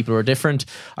understand that people were different.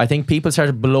 I think people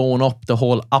started blowing up the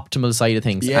whole optimal side of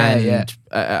things. And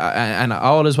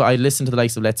I listened to the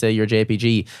likes of, let's say, your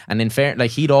JPG, and in fair,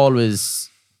 like he always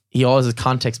has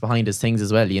context behind his things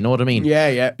as well. You know what I mean?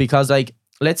 Yeah. Because like,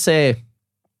 let's say,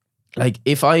 like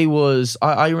if I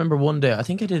remember one day, I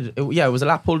think it was a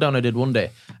lat pull down I did one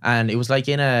day, and it was like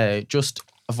in just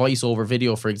a voiceover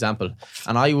video, for example,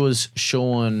 and I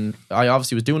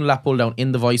obviously was doing a lat pull down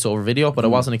in the voiceover video, but I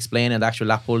wasn't explaining the actual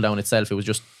lat pull down itself. It was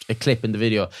just a clip in the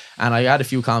video, and I had a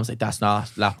few comments like, that's not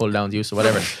lat pull down use or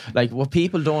whatever. Like what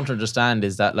people don't understand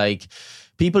is that like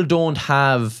people don't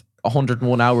have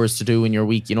 101 hours to do in your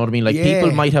week, you know what I mean? Like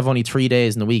people might have only 3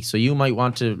 days in the week, so you might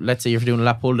want to, let's say if you're doing a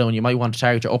lat pull down, you might want to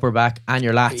target your upper back and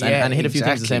your lats and hit a few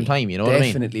things at the same time, you know what I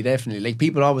mean? Definitely. Like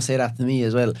people always say that to me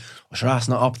as well. Well, sure, that's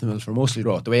not optimal for muscle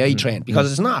growth, the way I train, because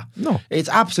it's not. No. It's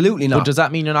absolutely not. But does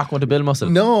that mean you're not going to build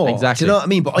muscle? No. Exactly. Do you know what I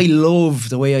mean? But I love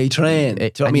the way I train. Do you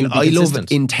know what I mean? I love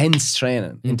intense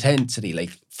training, intensity.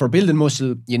 Like for building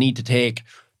muscle, you need to take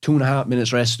 2.5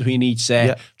 minutes rest between each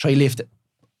set, try lift it.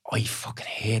 I fucking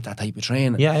hate that type of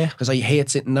training. Yeah. Because I hate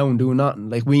sitting down doing nothing.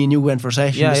 Like we and you went for a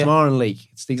session this morning, like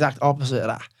it's the exact opposite of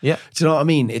that. Yeah. Do you know what I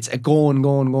mean? It's a going.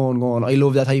 I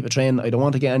love that type of training. I don't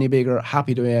want to get any bigger,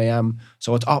 happy the way I am.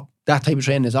 So it's that type of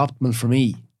training is optimal for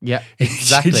me. Yeah,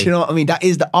 exactly. Do you know what I mean? That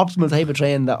is the optimal type of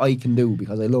training that I can do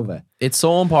because I love it. It's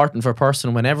so important for a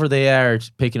person whenever they are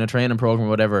picking a training program or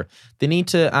whatever, they need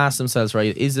to ask themselves,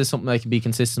 right, is this something I can be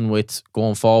consistent with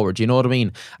going forward? You know what I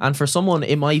mean? And for someone,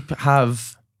 it might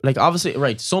have, like, obviously,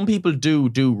 right, some people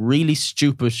do really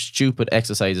stupid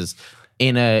exercises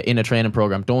in a training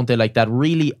program, don't they? Like that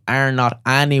really are not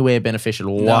any way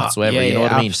beneficial whatsoever. You know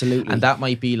what I mean? Absolutely. And that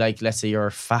might be like, let's say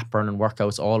your fat burning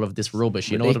workouts, all of this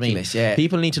rubbish. You know what I mean? Yeah.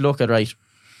 People need to look at, right,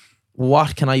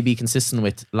 what can I be consistent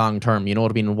with long term? You know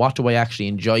what I mean? And what do I actually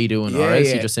enjoy doing? Or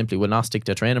else you just simply will not stick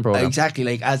to a training program. Exactly.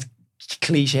 Like as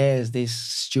cliche as this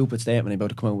stupid statement I'm about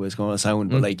to come out with is going to sound,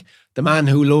 but like the man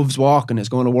who loves walking is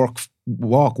going to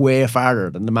walk way farther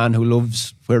than the man who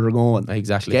loves where they're going.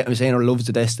 Exactly. Get what I'm saying? Or loves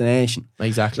the destination.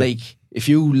 Exactly. Like if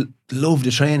you love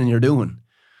the training you're doing,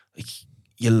 like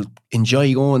you'll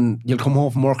enjoy going, you'll come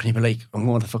home from work and you'll be like, I'm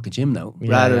going to the fucking gym now.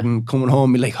 Rather than coming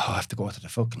home and be like, oh, I have to go to the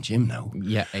fucking gym now.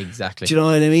 Yeah, exactly. Do you know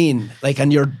what I mean? Like,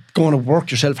 and you're going to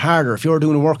work yourself harder. If you're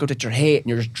doing a workout that you hate and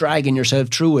you're just dragging yourself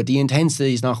through it, the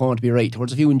intensity is not going to be right.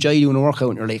 Whereas if you enjoy doing a workout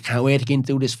and you're like, can't wait to get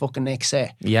into this fucking next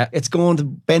set. Yeah. It's going to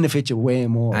benefit you way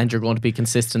more. And you're going to be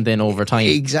consistent then over time.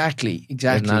 Exactly.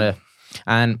 Isn't that it?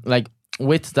 And like,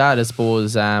 with that, I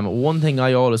suppose, one thing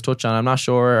I always touch on, I'm not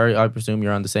sure, or I presume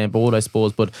you're on the same boat, I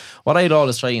suppose, but what I'd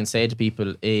always try and say to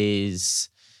people is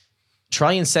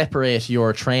try and separate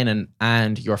your training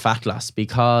and your fat loss,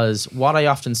 because what I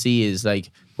often see is like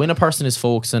when a person is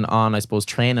focusing on, I suppose,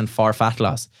 training for fat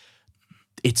loss,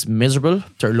 it's miserable.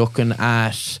 They're looking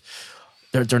at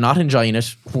they're not enjoying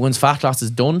it. Once fat loss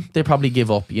is done, they probably give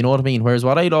up. You know what I mean? Whereas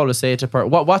what I'd always say to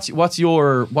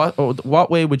what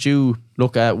way would you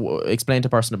look at explain to a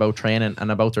person about training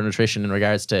and about their nutrition in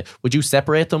regards to, would you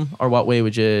separate them, or what way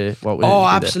would you?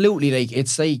 Absolutely. Like,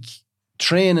 it's like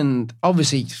training.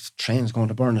 Obviously, training's going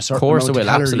to burn a certain amount of calories.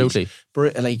 Absolutely.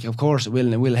 Like, of course it will,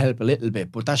 and it will help a little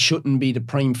bit, but that shouldn't be the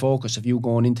prime focus of you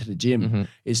going into the gym,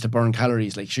 is to burn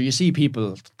calories. Like, sure, you see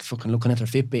people fucking looking at their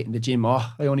Fitbit in the gym.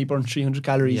 Oh, I only burned 300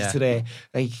 calories today.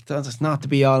 Like, that's not to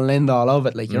be all and end all of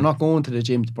it. Like, you're not going to the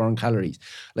gym to burn calories.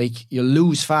 Like, you'll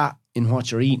lose fat in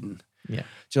what you're eating. Yeah.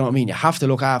 Do you know what I mean? You have to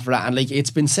look after that. And like,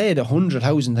 it's been said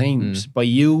 100,000 times by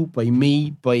you, by me,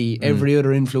 by every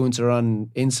other influencer on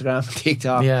Instagram,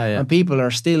 TikTok. And people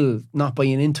are still not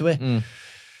buying into it.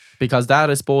 Because that,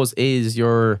 I suppose, is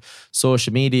your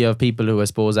social media of people who, I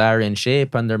suppose, are in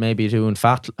shape and they're maybe doing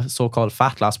so-called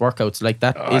fat loss workouts. Like,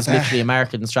 that is literally a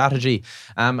marketing strategy.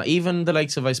 Even the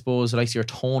likes of, I suppose, like your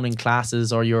toning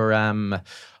classes, or your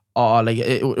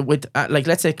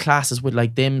let's say classes with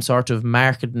like them sort of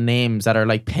marketing names that are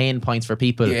like pain points for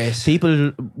people.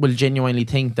 People will genuinely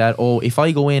think that, if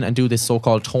I go in and do this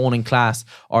so-called toning class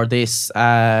or this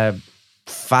fat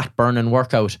burning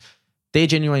workout, they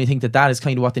genuinely think that is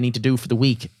kind of what they need to do for the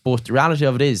week. But the reality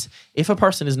of it is, if a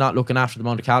person is not looking after the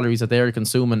amount of calories that they're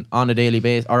consuming on a daily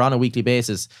basis or on a weekly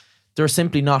basis, they're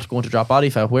simply not going to drop body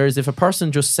fat. Whereas if a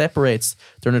person just separates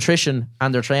their nutrition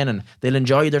and their training, they'll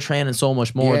enjoy their training so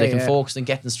much more. They can focus on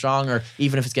getting stronger,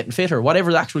 even if it's getting fitter,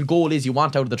 whatever the actual goal is you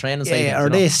want out of the training side. Or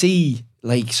they see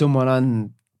like someone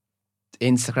on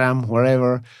Instagram,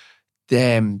 wherever,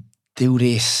 do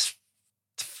this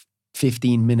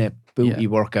 15-minute booty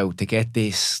workout to get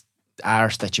this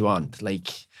arse that you want. Like,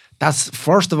 that's,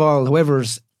 first of all,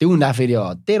 whoever's doing that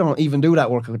video, they don't even do that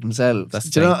workout themselves.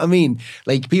 Do you know what I mean?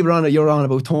 Like, people you're on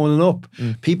about toning up.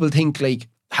 People think like,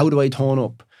 how do I tone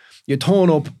up? You tone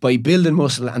up by building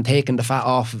muscle and taking the fat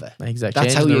off of it. Exactly.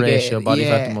 That's how you ratio get body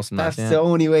fat to muscle mass. That's the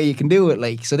only way you can do it.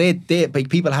 Like, so they like,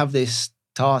 people have this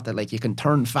thought that like you can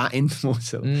turn fat into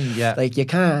muscle. Like, you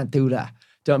can't do that.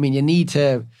 Do you know what I mean? You need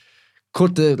to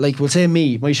cut like, we'll say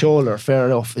my shoulder, fair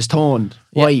enough, is toned.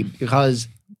 Why? Because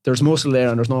there's muscle there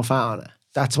and there's no fat on it.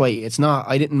 That's why. It's not,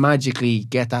 I didn't magically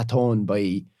get that tone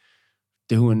by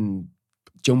doing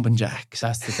jumping jacks.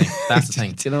 That's the thing. That's the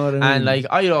thing. Do you know what I mean? And like,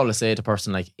 I'd always say to a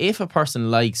person, like, if a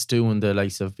person likes doing the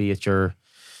likes of, be it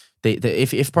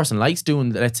if a person likes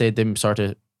doing, let's say, them sort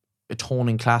of a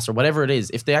toning class or whatever it is,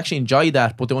 if they actually enjoy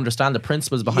that, but they understand the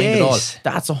principles behind it all,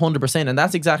 that's 100%. And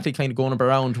that's exactly kind of going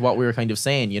around what we were kind of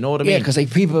saying, you know what I mean? Yeah, because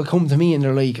like, people come to me and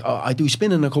they're like, I do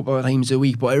spinning a couple of times a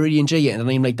week, but I really enjoy it. And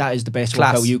I'm like, that is the best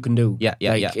workout you can do.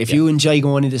 If you enjoy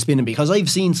going into spinning, because I've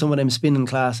seen some of them spinning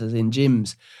classes in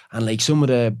gyms, and like some of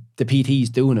the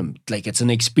PTs doing them, like, it's an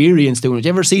experience doing it. Do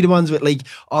you ever see the ones with like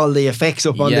all the effects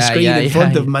up on the screen in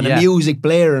front of them and the music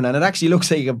blaring, and it actually looks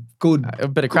like a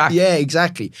bit of crack? Yeah,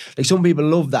 exactly. Like, some people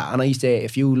love that, and I say,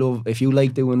 if you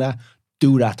like doing that,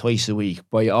 do that twice a week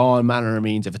by all manner of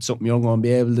means. If it's something you're going to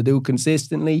be able to do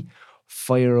consistently,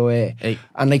 fire away.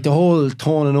 And like, the whole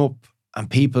toning up and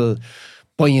people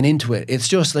buying into it, it's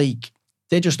just like,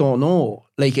 they just don't know.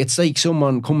 Like, it's like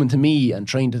someone coming to me and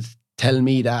trying to tell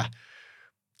me that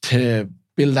to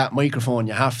build that microphone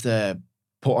you have to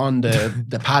put on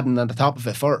the padding on the top of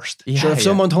it first. If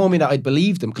someone told me that, I'd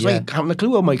believe them, because I haven't a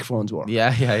clue how microphones work. Do you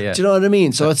know what I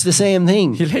mean? So it's the same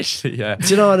thing. Literally, Do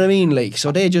you know what I mean? Like,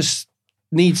 so they just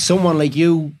need someone like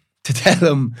you to tell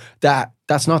them that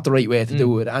that's not the right way to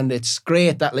do it. And it's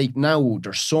great that like now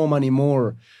there's so many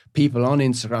more people on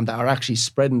Instagram that are actually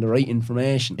spreading the right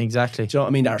information. Exactly. Do you know what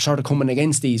I mean? That are sort of coming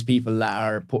against these people that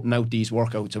are putting out these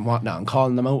workouts and whatnot and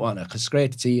calling them out on it, because it's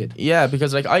great to see it. Yeah,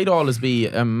 because like, I'd always be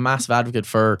a massive advocate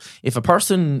for, if a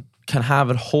person can have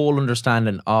a whole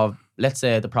understanding of, let's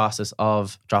say, the process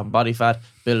of dropping body fat,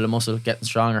 building a muscle, getting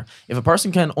stronger. If a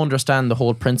person can understand the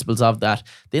whole principles of that,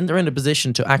 then they're in a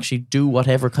position to actually do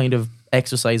whatever kind of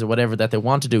exercise or whatever that they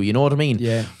want to do. You know what I mean?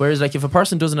 Yeah. Whereas like, if a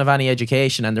person doesn't have any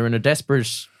education and they're in a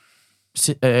desperate,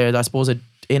 I suppose,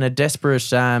 in a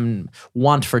desperate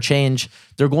want for change,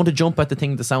 they're going to jump at the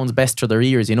thing that sounds best to their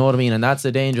ears. You know what I mean? And that's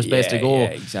a dangerous place to go.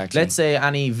 Yeah, exactly. Let's say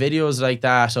any videos like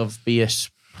that of, be it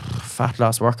fat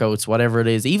loss workouts, whatever it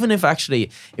is, even if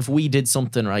actually, if we did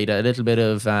something, right, a little bit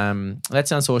of, let's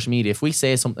say on social media, if we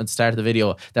say something at the start of the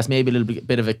video that's maybe a little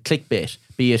bit of a clickbait,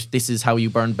 be it this is how you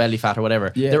burn belly fat or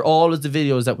whatever, they're always the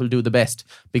videos that will do the best,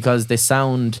 because they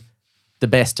sound the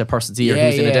best to a person's ear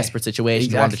who's in a desperate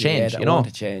situation, want to change, you know? Want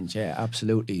to change,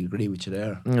 absolutely, agree with you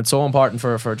there. And it's so important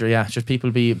for just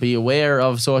people be aware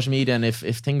of social media, and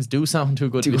if things do sound too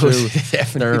good to be true,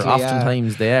 they're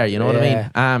oftentimes there, you know what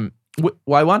I mean?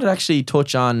 Well, I wanted to actually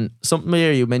touch on something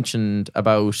here you mentioned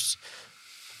about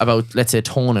let's say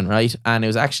toning, right? And it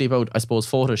was actually about, I suppose,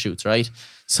 photo shoots, right?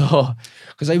 So,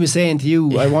 because I was saying to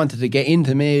you, I wanted to get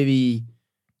into maybe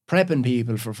prepping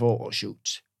people for photo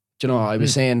shoots. Do you know, I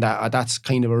was saying that that's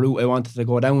kind of a route I wanted to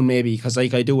go down, maybe, because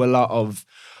like I do a lot of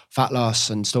fat loss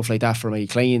and stuff like that for my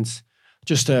clients,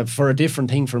 just for a different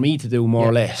thing for me to do, more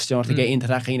or less, you know, to get into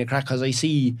that kind of crack, because I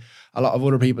see a lot of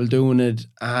other people doing it,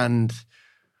 and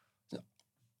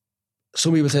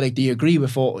some people say, like, do you agree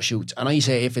with photo shoots? And I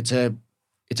say, if it's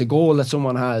a goal that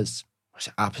someone has, I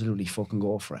say absolutely fucking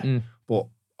go for it. But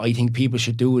I think people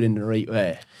should do it in the right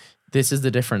way. This is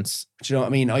the difference. Do you know what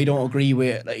I mean? I don't agree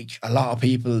with, like, a lot of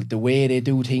people, the way they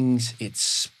do things.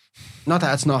 It's not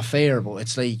that it's not fair, but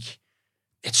it's like,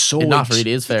 it's so... It not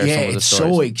really is fair. Yeah, some of the it's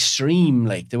stories. so extreme,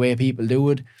 like, the way people do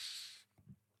it.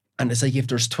 And it's like, if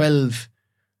there's 12,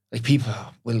 like, people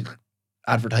will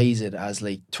advertise it as,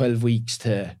 like, 12 weeks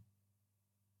to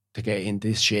get in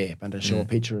this shape and to show a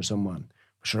picture of someone.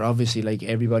 Sure, obviously, like,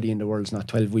 everybody in the world's not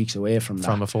 12 weeks away from that.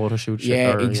 From a photo shoot.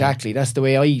 Yeah, exactly. That's the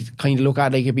way I kind of look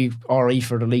at it. Like, it'd be all right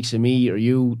for the likes of me or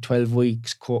you, 12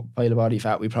 weeks, cut, pile of body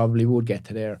fat, we probably would get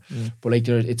to there. But, like,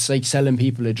 it's like selling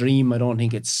people a dream. I don't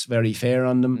think it's very fair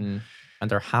on them.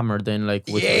 And they're hammered in, like,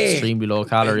 with extremely low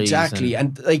calories. Exactly.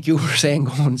 And like you were saying,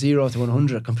 going 0 to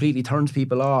 100 completely turns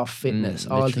people off fitness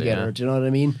altogether. Yeah. Do you know what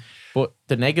I mean? But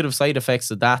the negative side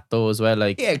effects of that, though, as well,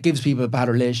 like... Yeah, it gives people a bad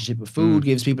relationship with food,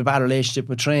 gives people a bad relationship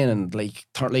with training. Like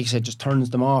I said, just turns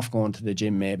them off going to the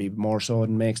gym, maybe, more so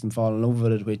than makes them fall in love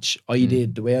with it, which I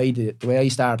did. The way I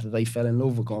started, I fell in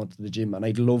love with going to the gym, and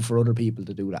I'd love for other people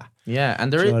to do that. Yeah,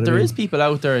 and there is people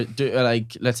out there,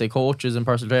 like, let's say, coaches and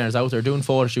personal trainers out there doing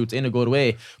photo shoots in a good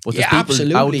way, but there's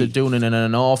people out there doing it in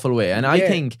an awful way. And I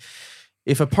think...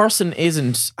 if a person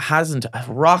hasn't a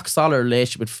rock solid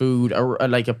relationship with food, or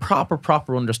like a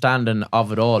proper understanding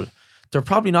of it all, they're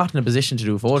probably not in a position to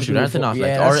do a photo shoot, aren't they? Not,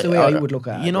 yeah, like, that's the way I would look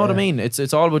at it. You know what I mean?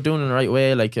 It's all about doing it the right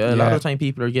way. Like, a lot of the time,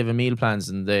 people are given meal plans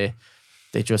and they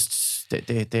just hate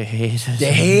it. They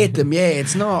hate them. Yeah,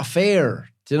 it's not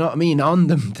fair. Do you know what I mean? On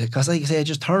them, because like I say, it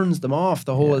just turns them off,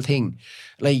 the whole thing.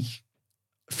 Like,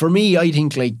 for me, I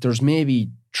think, like, there's maybe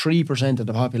 3% of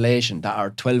the population that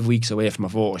are 12 weeks away from a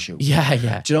photo shoot. Yeah,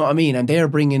 yeah. Do you know what I mean? And they're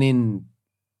bringing in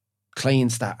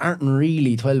clients that aren't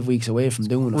really 12 weeks away from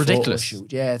doing a photo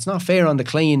shoot. Yeah, it's not fair on the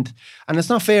client, and it's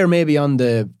not fair maybe on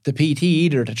the PT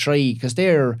either to try, because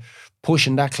they're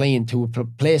pushing that client to a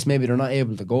place maybe they're not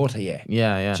able to go to yet.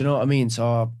 Yeah, yeah. Do you know what I mean?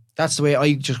 So that's the way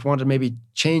I just want to maybe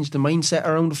change the mindset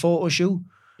around the photo shoot.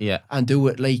 Yeah. And do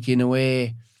it, like, in a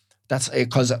way that's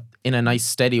because... in a nice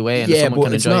steady way, and someone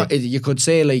can enjoy it. You could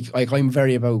say, like I'm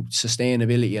very about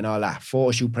sustainability and all that.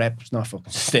 Photo shoot prep is not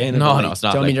fucking sustainable. No, like, no, it's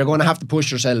not. Do you know what I mean? You're going to have to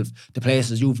push yourself to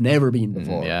places you've never been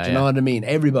before. Do you know what I mean?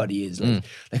 Everybody is.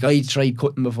 Like I tried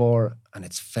cutting before, and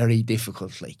it's very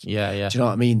difficult. Like, yeah. Do you know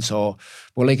what I mean? So,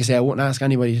 well, like I say, I wouldn't ask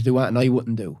anybody to do that, and I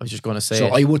wouldn't do. I was just going to say. So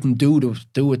I wouldn't do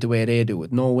it the way they do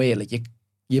it. No way. Like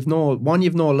you've no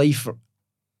life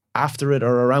after it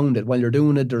or around it. While you're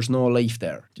doing it, there's no life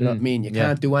there. Do you know what I mean? You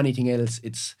can't do anything else.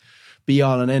 It's be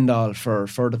all and end all for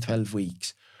the 12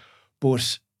 weeks.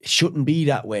 But it shouldn't be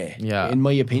that way, in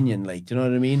my opinion. Like, do you know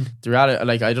what I mean? The reality,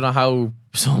 like, I don't know how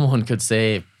someone could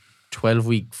say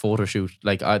 12-week photo shoot.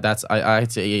 Like,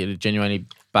 I'd say it genuinely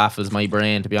baffles my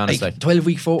brain, to be honest. Like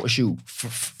 12-week photo shoot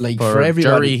for everybody.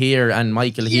 Jerry here and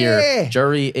Michael here.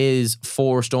 Jerry is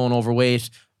 4 stone overweight.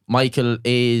 Michael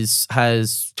has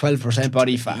 12%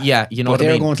 body fat. Yeah, you know but what I mean?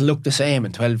 They're going to look the same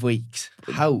in 12 weeks.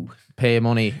 How? Pay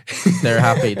money. They're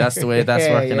happy. That's the way that's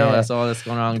working out. That's all that's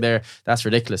going wrong there. That's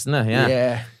ridiculous, isn't it?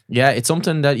 Yeah. Yeah, it's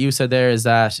something that you said there, is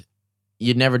that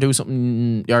you'd never do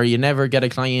something, or you never get a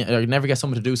client, or you never get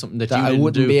someone to do something that you I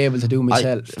wouldn't be able to do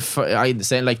myself. I'd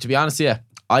say, like, to be honest,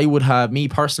 I would have, me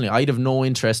personally, I'd have no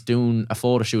interest doing a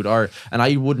photo shoot, and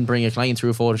I wouldn't bring a client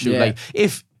through a photo shoot. Like,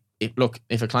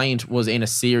 if a client was in a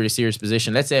serious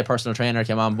position, let's say a personal trainer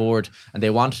came on board and they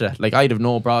wanted it, like, I'd have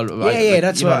no problem.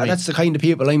 That's the kind of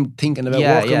people I'm thinking about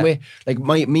working with. Like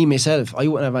myself, I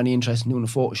wouldn't have any interest in doing a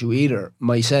photo shoot either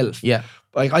myself. Yeah.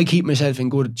 Like, I keep myself in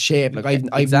good shape. Like,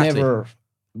 I've never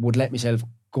would let myself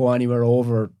go anywhere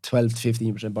over 12 to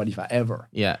 15% body fat ever.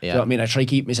 Yeah. You know what I mean? I try to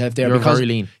keep myself there. You're very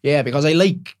lean. Yeah, because I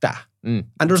like that. And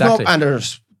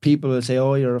there's people will say,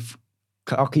 oh, you're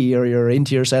cocky or you're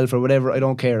into yourself or whatever. I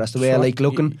don't care. That's the way I like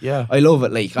looking. Yeah, I love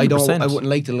it. Like 100%. I wouldn't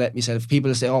like to let myself.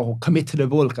 People say, "Oh, commit to the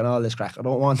bulk and all this crack." I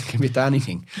don't want to commit to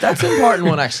anything. That's an important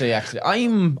one, actually.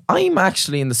 I'm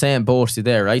actually in the same boat as you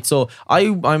there, right? So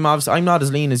I'm not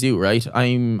as lean as you, right?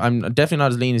 I'm definitely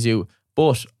not as lean as you,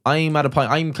 But I'm at a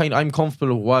point. I'm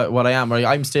comfortable with what I am. Right?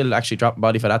 I'm still actually dropping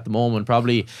body fat at the moment.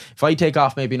 Probably if I take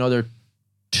off maybe another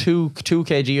 2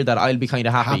 kg or that, I'll be kind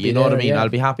of happy. You know what I mean? I'll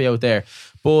be happy out there.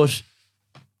 But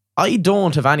I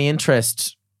don't have any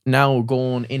interest now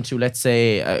going into, let's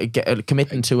say,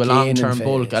 committing to a long-term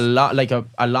bulk,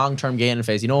 a long-term gaining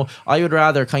phase. You know, I would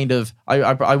rather kind of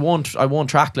I won't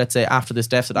track, let's say, after this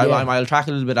deficit. I'll track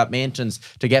a little bit at maintenance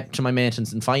to get to my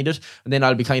maintenance and find it, and then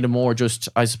I'll be kind of more just,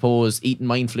 I suppose, eating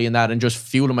mindfully in that and just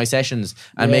fueling my sessions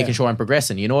and making sure I'm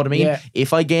progressing. You know what I mean?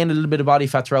 If I gain a little bit of body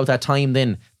fat throughout that time,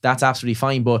 then that's absolutely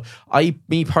fine. But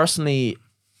me personally,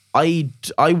 I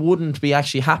wouldn't be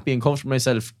actually happy and comfortable with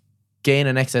myself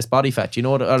gaining excess body fat, you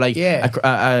know, or like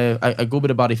a good bit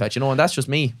of body fat, you know, and that's just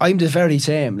me. I'm the very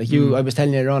same. Like you, I was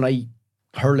telling you earlier on, I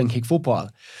hurl and kick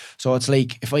football. So it's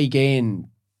like if I gain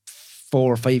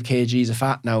 4 or 5 kgs of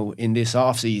fat now in this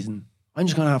off season, I'm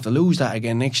just going to have to lose that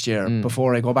again next year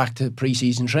before I go back to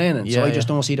pre-season training. So I just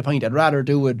don't see the point. I'd rather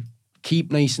do it,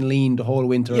 keep nice and lean the whole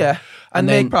winter. Yeah. And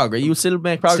make progress. You'll still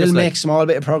make progress. Still make small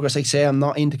bit of progress. Like say, I'm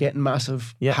not into getting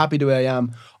massive. Happy the way I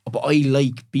am. But I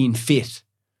like being fit.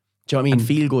 Do you know what I mean? And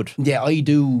feel good. Yeah, I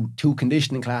do 2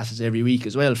 conditioning classes every week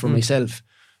as well for myself.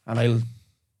 And I'll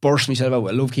burst myself out.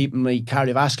 I love keeping my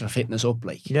cardiovascular fitness up.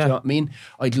 Like, do you know what I mean?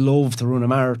 I'd love to run a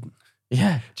marathon.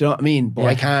 Yeah. Do you know what I mean? But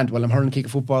I can't. Well, I'm hurling kicking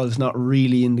football. It's not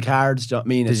really in the cards. Do you know what I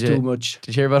mean? It's too much.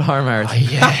 Did you hear about our marathon?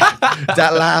 Yeah.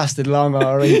 That lasted long,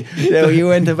 all right. You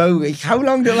went about, how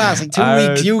long did it last? Like 2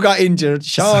 weeks. You got injured.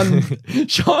 Sean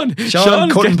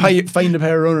couldn't find a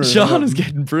pair of runners. Sean is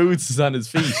getting bruises on his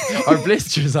feet or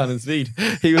blisters on his feet.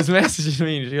 He was messaging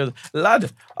me and he goes,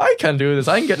 lad, I can't do this.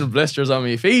 I'm getting blisters on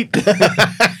my feet.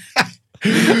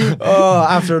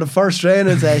 After the first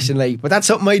training session, like, but that's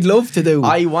something I'd love to do.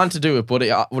 I want to do it, but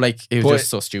it was just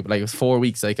so stupid. Like, it was 4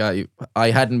 weeks. Like, I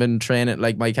hadn't been training.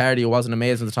 Like, my cardio wasn't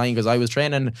amazing at the time because I was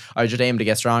training. I was just aiming to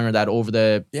get stronger. That over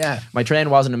the my training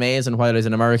wasn't amazing while I was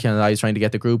in America, and I was trying to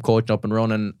get the group coaching up and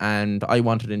running. And I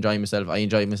wanted to enjoy myself. I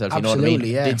enjoyed myself. Absolutely, you know what I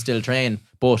mean? Yeah. Did still train,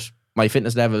 but my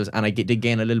fitness levels, and I did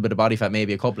gain a little bit of body fat,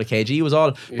 maybe a couple of kg was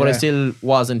all, but I still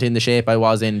wasn't in the shape I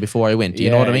was in before I went. You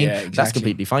know what I mean? Yeah, exactly. That's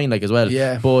completely fine, like, as well.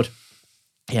 Yeah. But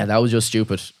yeah, that was just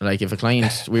stupid. Like, if a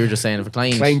client, we were just saying, if a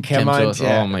client came to us,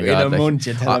 oh my god, in a month,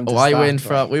 you tell them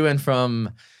to we went from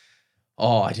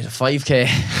I did a 5k.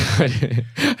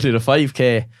 I did a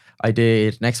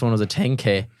 5k. Next one was a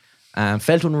 10k.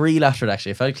 Felt unreal after it,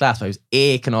 actually. I felt class, but I was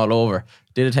aching all over.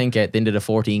 Did a 10k, then did a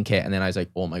 14k, and then I was like,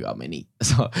 oh my god, my knee.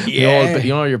 So you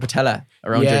know your patella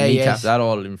around your kneecap, that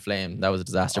all inflamed. That was a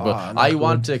disaster. But I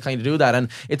want to kind of do that, and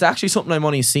it's actually something I'm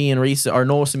only seeing or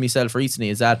noticing myself recently,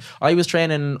 is that I was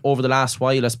training over the last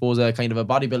while, I suppose, a kind of a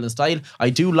bodybuilding style. I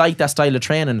do like that style of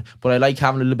training, but I like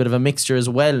having a little bit of a mixture as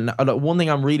well. And one thing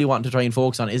I'm really wanting to try and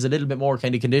focus on is a little bit more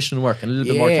kind of conditioning work and a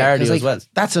little bit more cardio as well.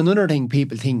 That's another thing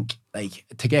people think, like,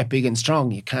 to get big and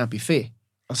strong, you can't be fit.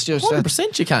 It's just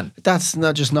 100% you can. That's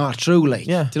not true. Like,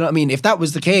 do you know what I mean? If that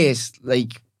was the case,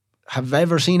 like, have I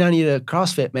ever seen any of the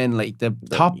CrossFit men, like the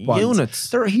top ones? Units.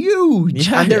 They're huge,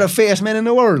 and they're the fittest men in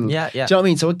the world. Yeah. Do you know what I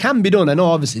mean? So it can be done. I know,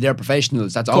 obviously, they're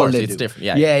professionals. That's all they do. It's different.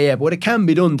 Yeah. But it can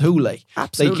be done too. Like,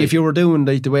 absolutely. Like, if you were doing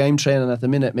like the way I'm training at the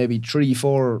minute, maybe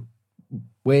 3-4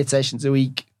 weight sessions a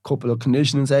week, couple of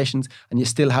conditioning sessions, and you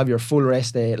still have your full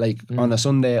rest day. Like on a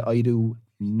Sunday, I do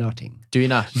nothing. Do you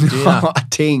not? Not a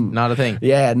thing. Not a thing.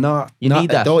 Yeah, not. You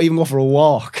need that. I don't even go for a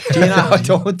walk. Do you not? I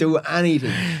don't do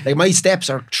anything. Like, my steps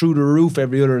are through the roof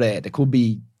every other day. They could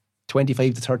be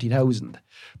 25 to 30,000,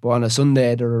 but on a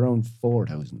Sunday they're around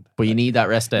 4,000. But you need that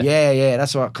rest day. Yeah.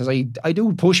 That's what, because I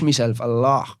do push myself a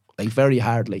lot. Like, very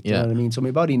hard, like, you know what I mean? So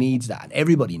my body needs that, and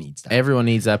everybody needs that. Everyone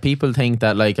needs that. People think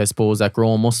that, like, I suppose, that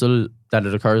growing muscle, that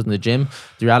it occurs in the gym.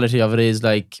 The reality of it is,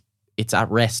 like, it's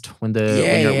at rest when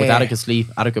you're with adequate sleep,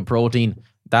 adequate protein.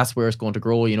 That's where it's going to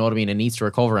grow. You know what I mean? It needs to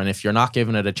recover, and if you're not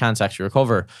giving it a chance to actually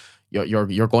recover,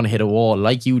 you're going to hit a wall,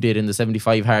 like you did in the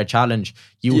 75 hard challenge.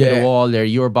 You hit a wall there.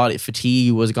 Your body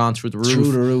fatigue was gone through the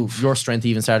roof. Your strength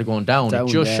even started going down. It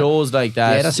just shows like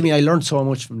that. Yeah, that's what I mean. I learned so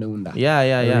much from doing that. Yeah.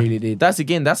 I really did.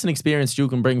 That's an experience you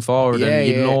can bring forward, and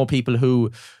you know people who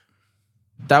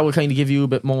that will kind of give you a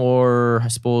bit more, I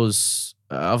suppose,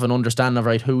 of an understanding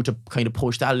of who to kind of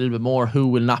push that a little bit more, who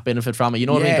will not benefit from it. You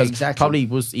know what I mean? Because exactly. Probably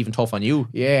was even tough on you.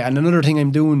 Yeah, and another thing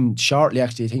I'm doing shortly,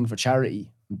 actually, a thing for charity.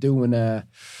 I'm doing a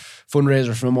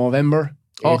fundraiser for November.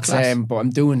 Class. But I'm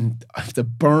doing the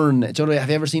burn. Do you know, have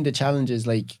you ever seen the challenges,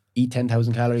 like eat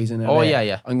 10,000 calories in a day? Oh,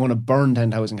 yeah. I'm going to burn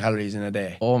 10,000 calories in a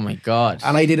day. Oh my God.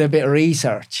 And I did a bit of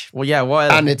research. Well, yeah,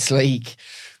 and it's like,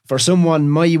 for someone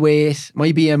my weight,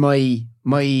 my BMI,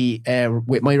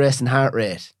 with my resting heart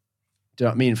rate, do you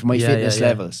know what I mean, for my fitness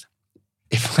levels,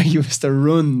 if I used to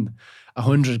run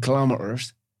 100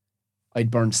 kilometers,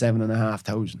 I'd burn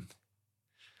 7,500.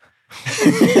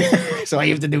 So I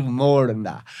have to do more than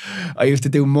that. I have to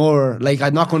do more. Like,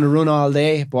 I'm not going to run all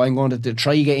day, but I'm going to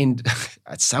try getting.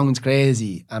 It sounds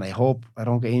crazy, and I hope I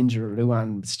don't get injured or do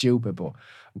anything stupid, but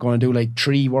I'm going to do like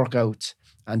 3 workouts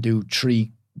and do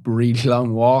 3 really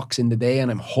long walks in the day,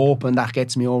 and I'm hoping that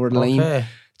gets me over the line. Do you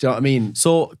know what I mean?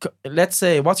 So let's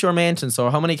say, what's your maintenance,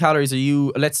 or how many calories are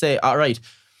you? Let's say, all right.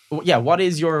 Yeah, what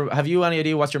is your, have you any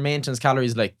idea what your maintenance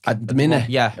calories like? At the minute,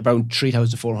 yeah, about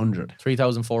 3,400.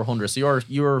 3,400. So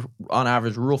you're on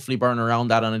average roughly burning around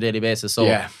that on a daily basis. So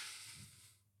yeah.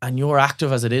 And you're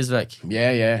active as it is, like.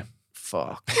 Yeah.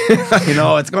 Fuck. You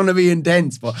know, it's going to be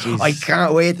intense, but Jeez. I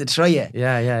can't wait to try it.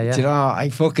 Yeah. Do you know, I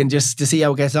fucking just to see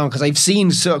how it gets on, because I've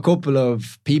seen a couple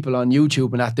of people on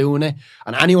YouTube and that doing it,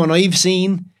 and anyone I've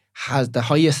seen has the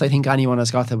highest I think anyone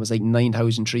has got that was like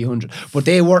 9,300. But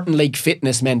they weren't like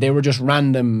fitness men, they were just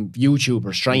random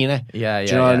YouTubers trying it. Yeah.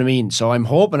 Do you know what I mean? So I'm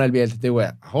hoping I'll be able to do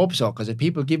it. I hope so, because if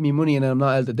people give me money and I'm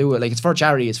not able to do it, like, it's for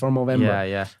charity, it's for Movember.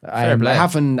 Yeah. I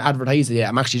haven't advertised it yet.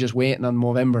 I'm actually just waiting on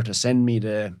Movember to send me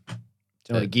the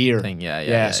gear thing.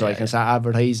 So I can start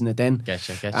advertising it then.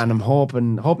 Getcha. And I'm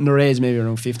hoping to raise maybe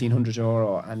around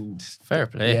 €1,500 and fair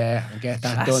play. Yeah, and get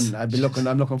that done.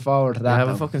 I'm looking forward to that. You'll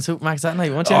have a fucking Supermax that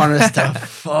night, won't you? Honest to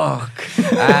fuck.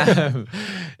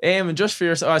 And just for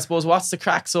yourself, I suppose, what's the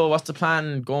crack? So what's the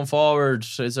plan going forward?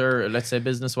 Is there, let's say,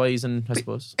 business wise, and I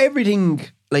suppose everything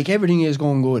is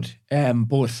going good.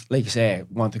 But like I say,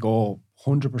 want to go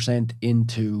 100%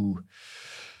 into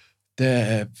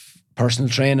the personal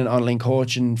training, online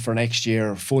coaching for next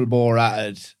year, full bore at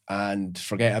it, and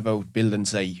forget about building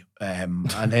site. And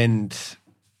then,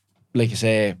 like I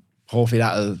say, hopefully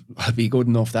that'll be good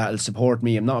enough, that'll support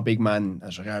me. I'm not a big man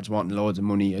as regards wanting loads of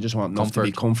money. I just want enough to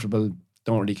be comfortable,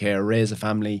 don't really care, raise a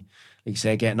family. Like I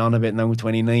say, getting on a bit now,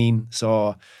 29,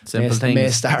 so may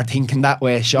start thinking that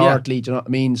way shortly, do you know what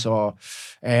I mean? So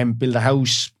build a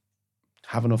house,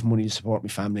 have enough money to support my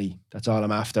family, that's all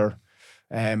I'm after.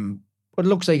 But it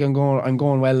looks like I'm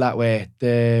going well that way.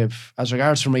 As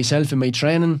regards for myself and my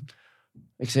training,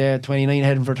 like I say, 29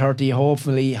 heading for 30,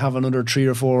 hopefully have another 3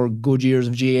 or 4 good years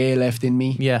of GA left in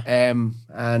me. Yeah.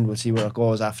 And we'll see where it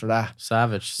goes after that.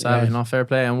 Savage, not fair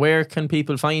play. And where can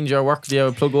people find your work? Do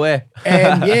you plug away?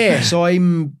 So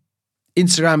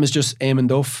Instagram is just Eamon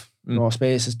Duff. No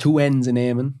spaces, 2 N's in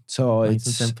Eamon. So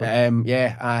nice it's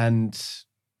and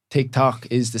TikTok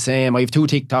is the same. I have 2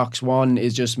 TikToks. One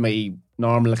is just my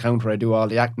normal account where I do all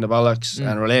the acting, the bollocks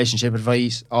and relationship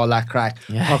advice, all that crack.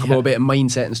 Talk about a bit of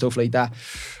mindset and stuff like that.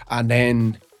 And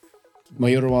then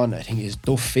my other one, I think, is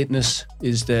Duff Fitness,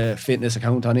 is the fitness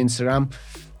account on Instagram.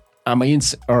 And my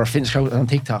fitness account on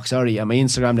TikTok, sorry. And my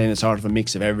Instagram then is sort of a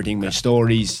mix of everything, my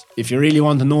stories. If you really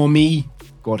want to know me,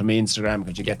 go to my Instagram,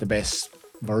 because you get the best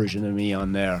version of me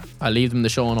on there. I'll leave them in the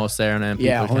show notes there, and then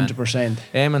 100%.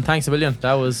 Eamon, thanks a billion.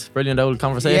 That was a brilliant old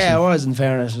conversation. Yeah, it was, in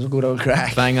fairness. It was a good old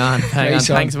crack. Bang on. Thanks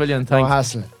a billion. No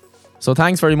hassle. So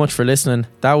thanks very much for listening.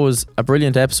 That was a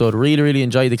brilliant episode. Really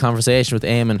enjoyed the conversation with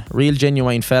Eamon. Real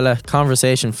genuine fella.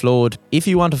 Conversation flowed. If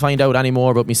you want to find out any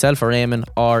more about myself or Eamon,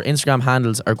 our Instagram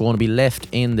handles are going to be left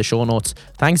in the show notes.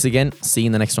 Thanks again. See you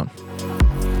in the next one.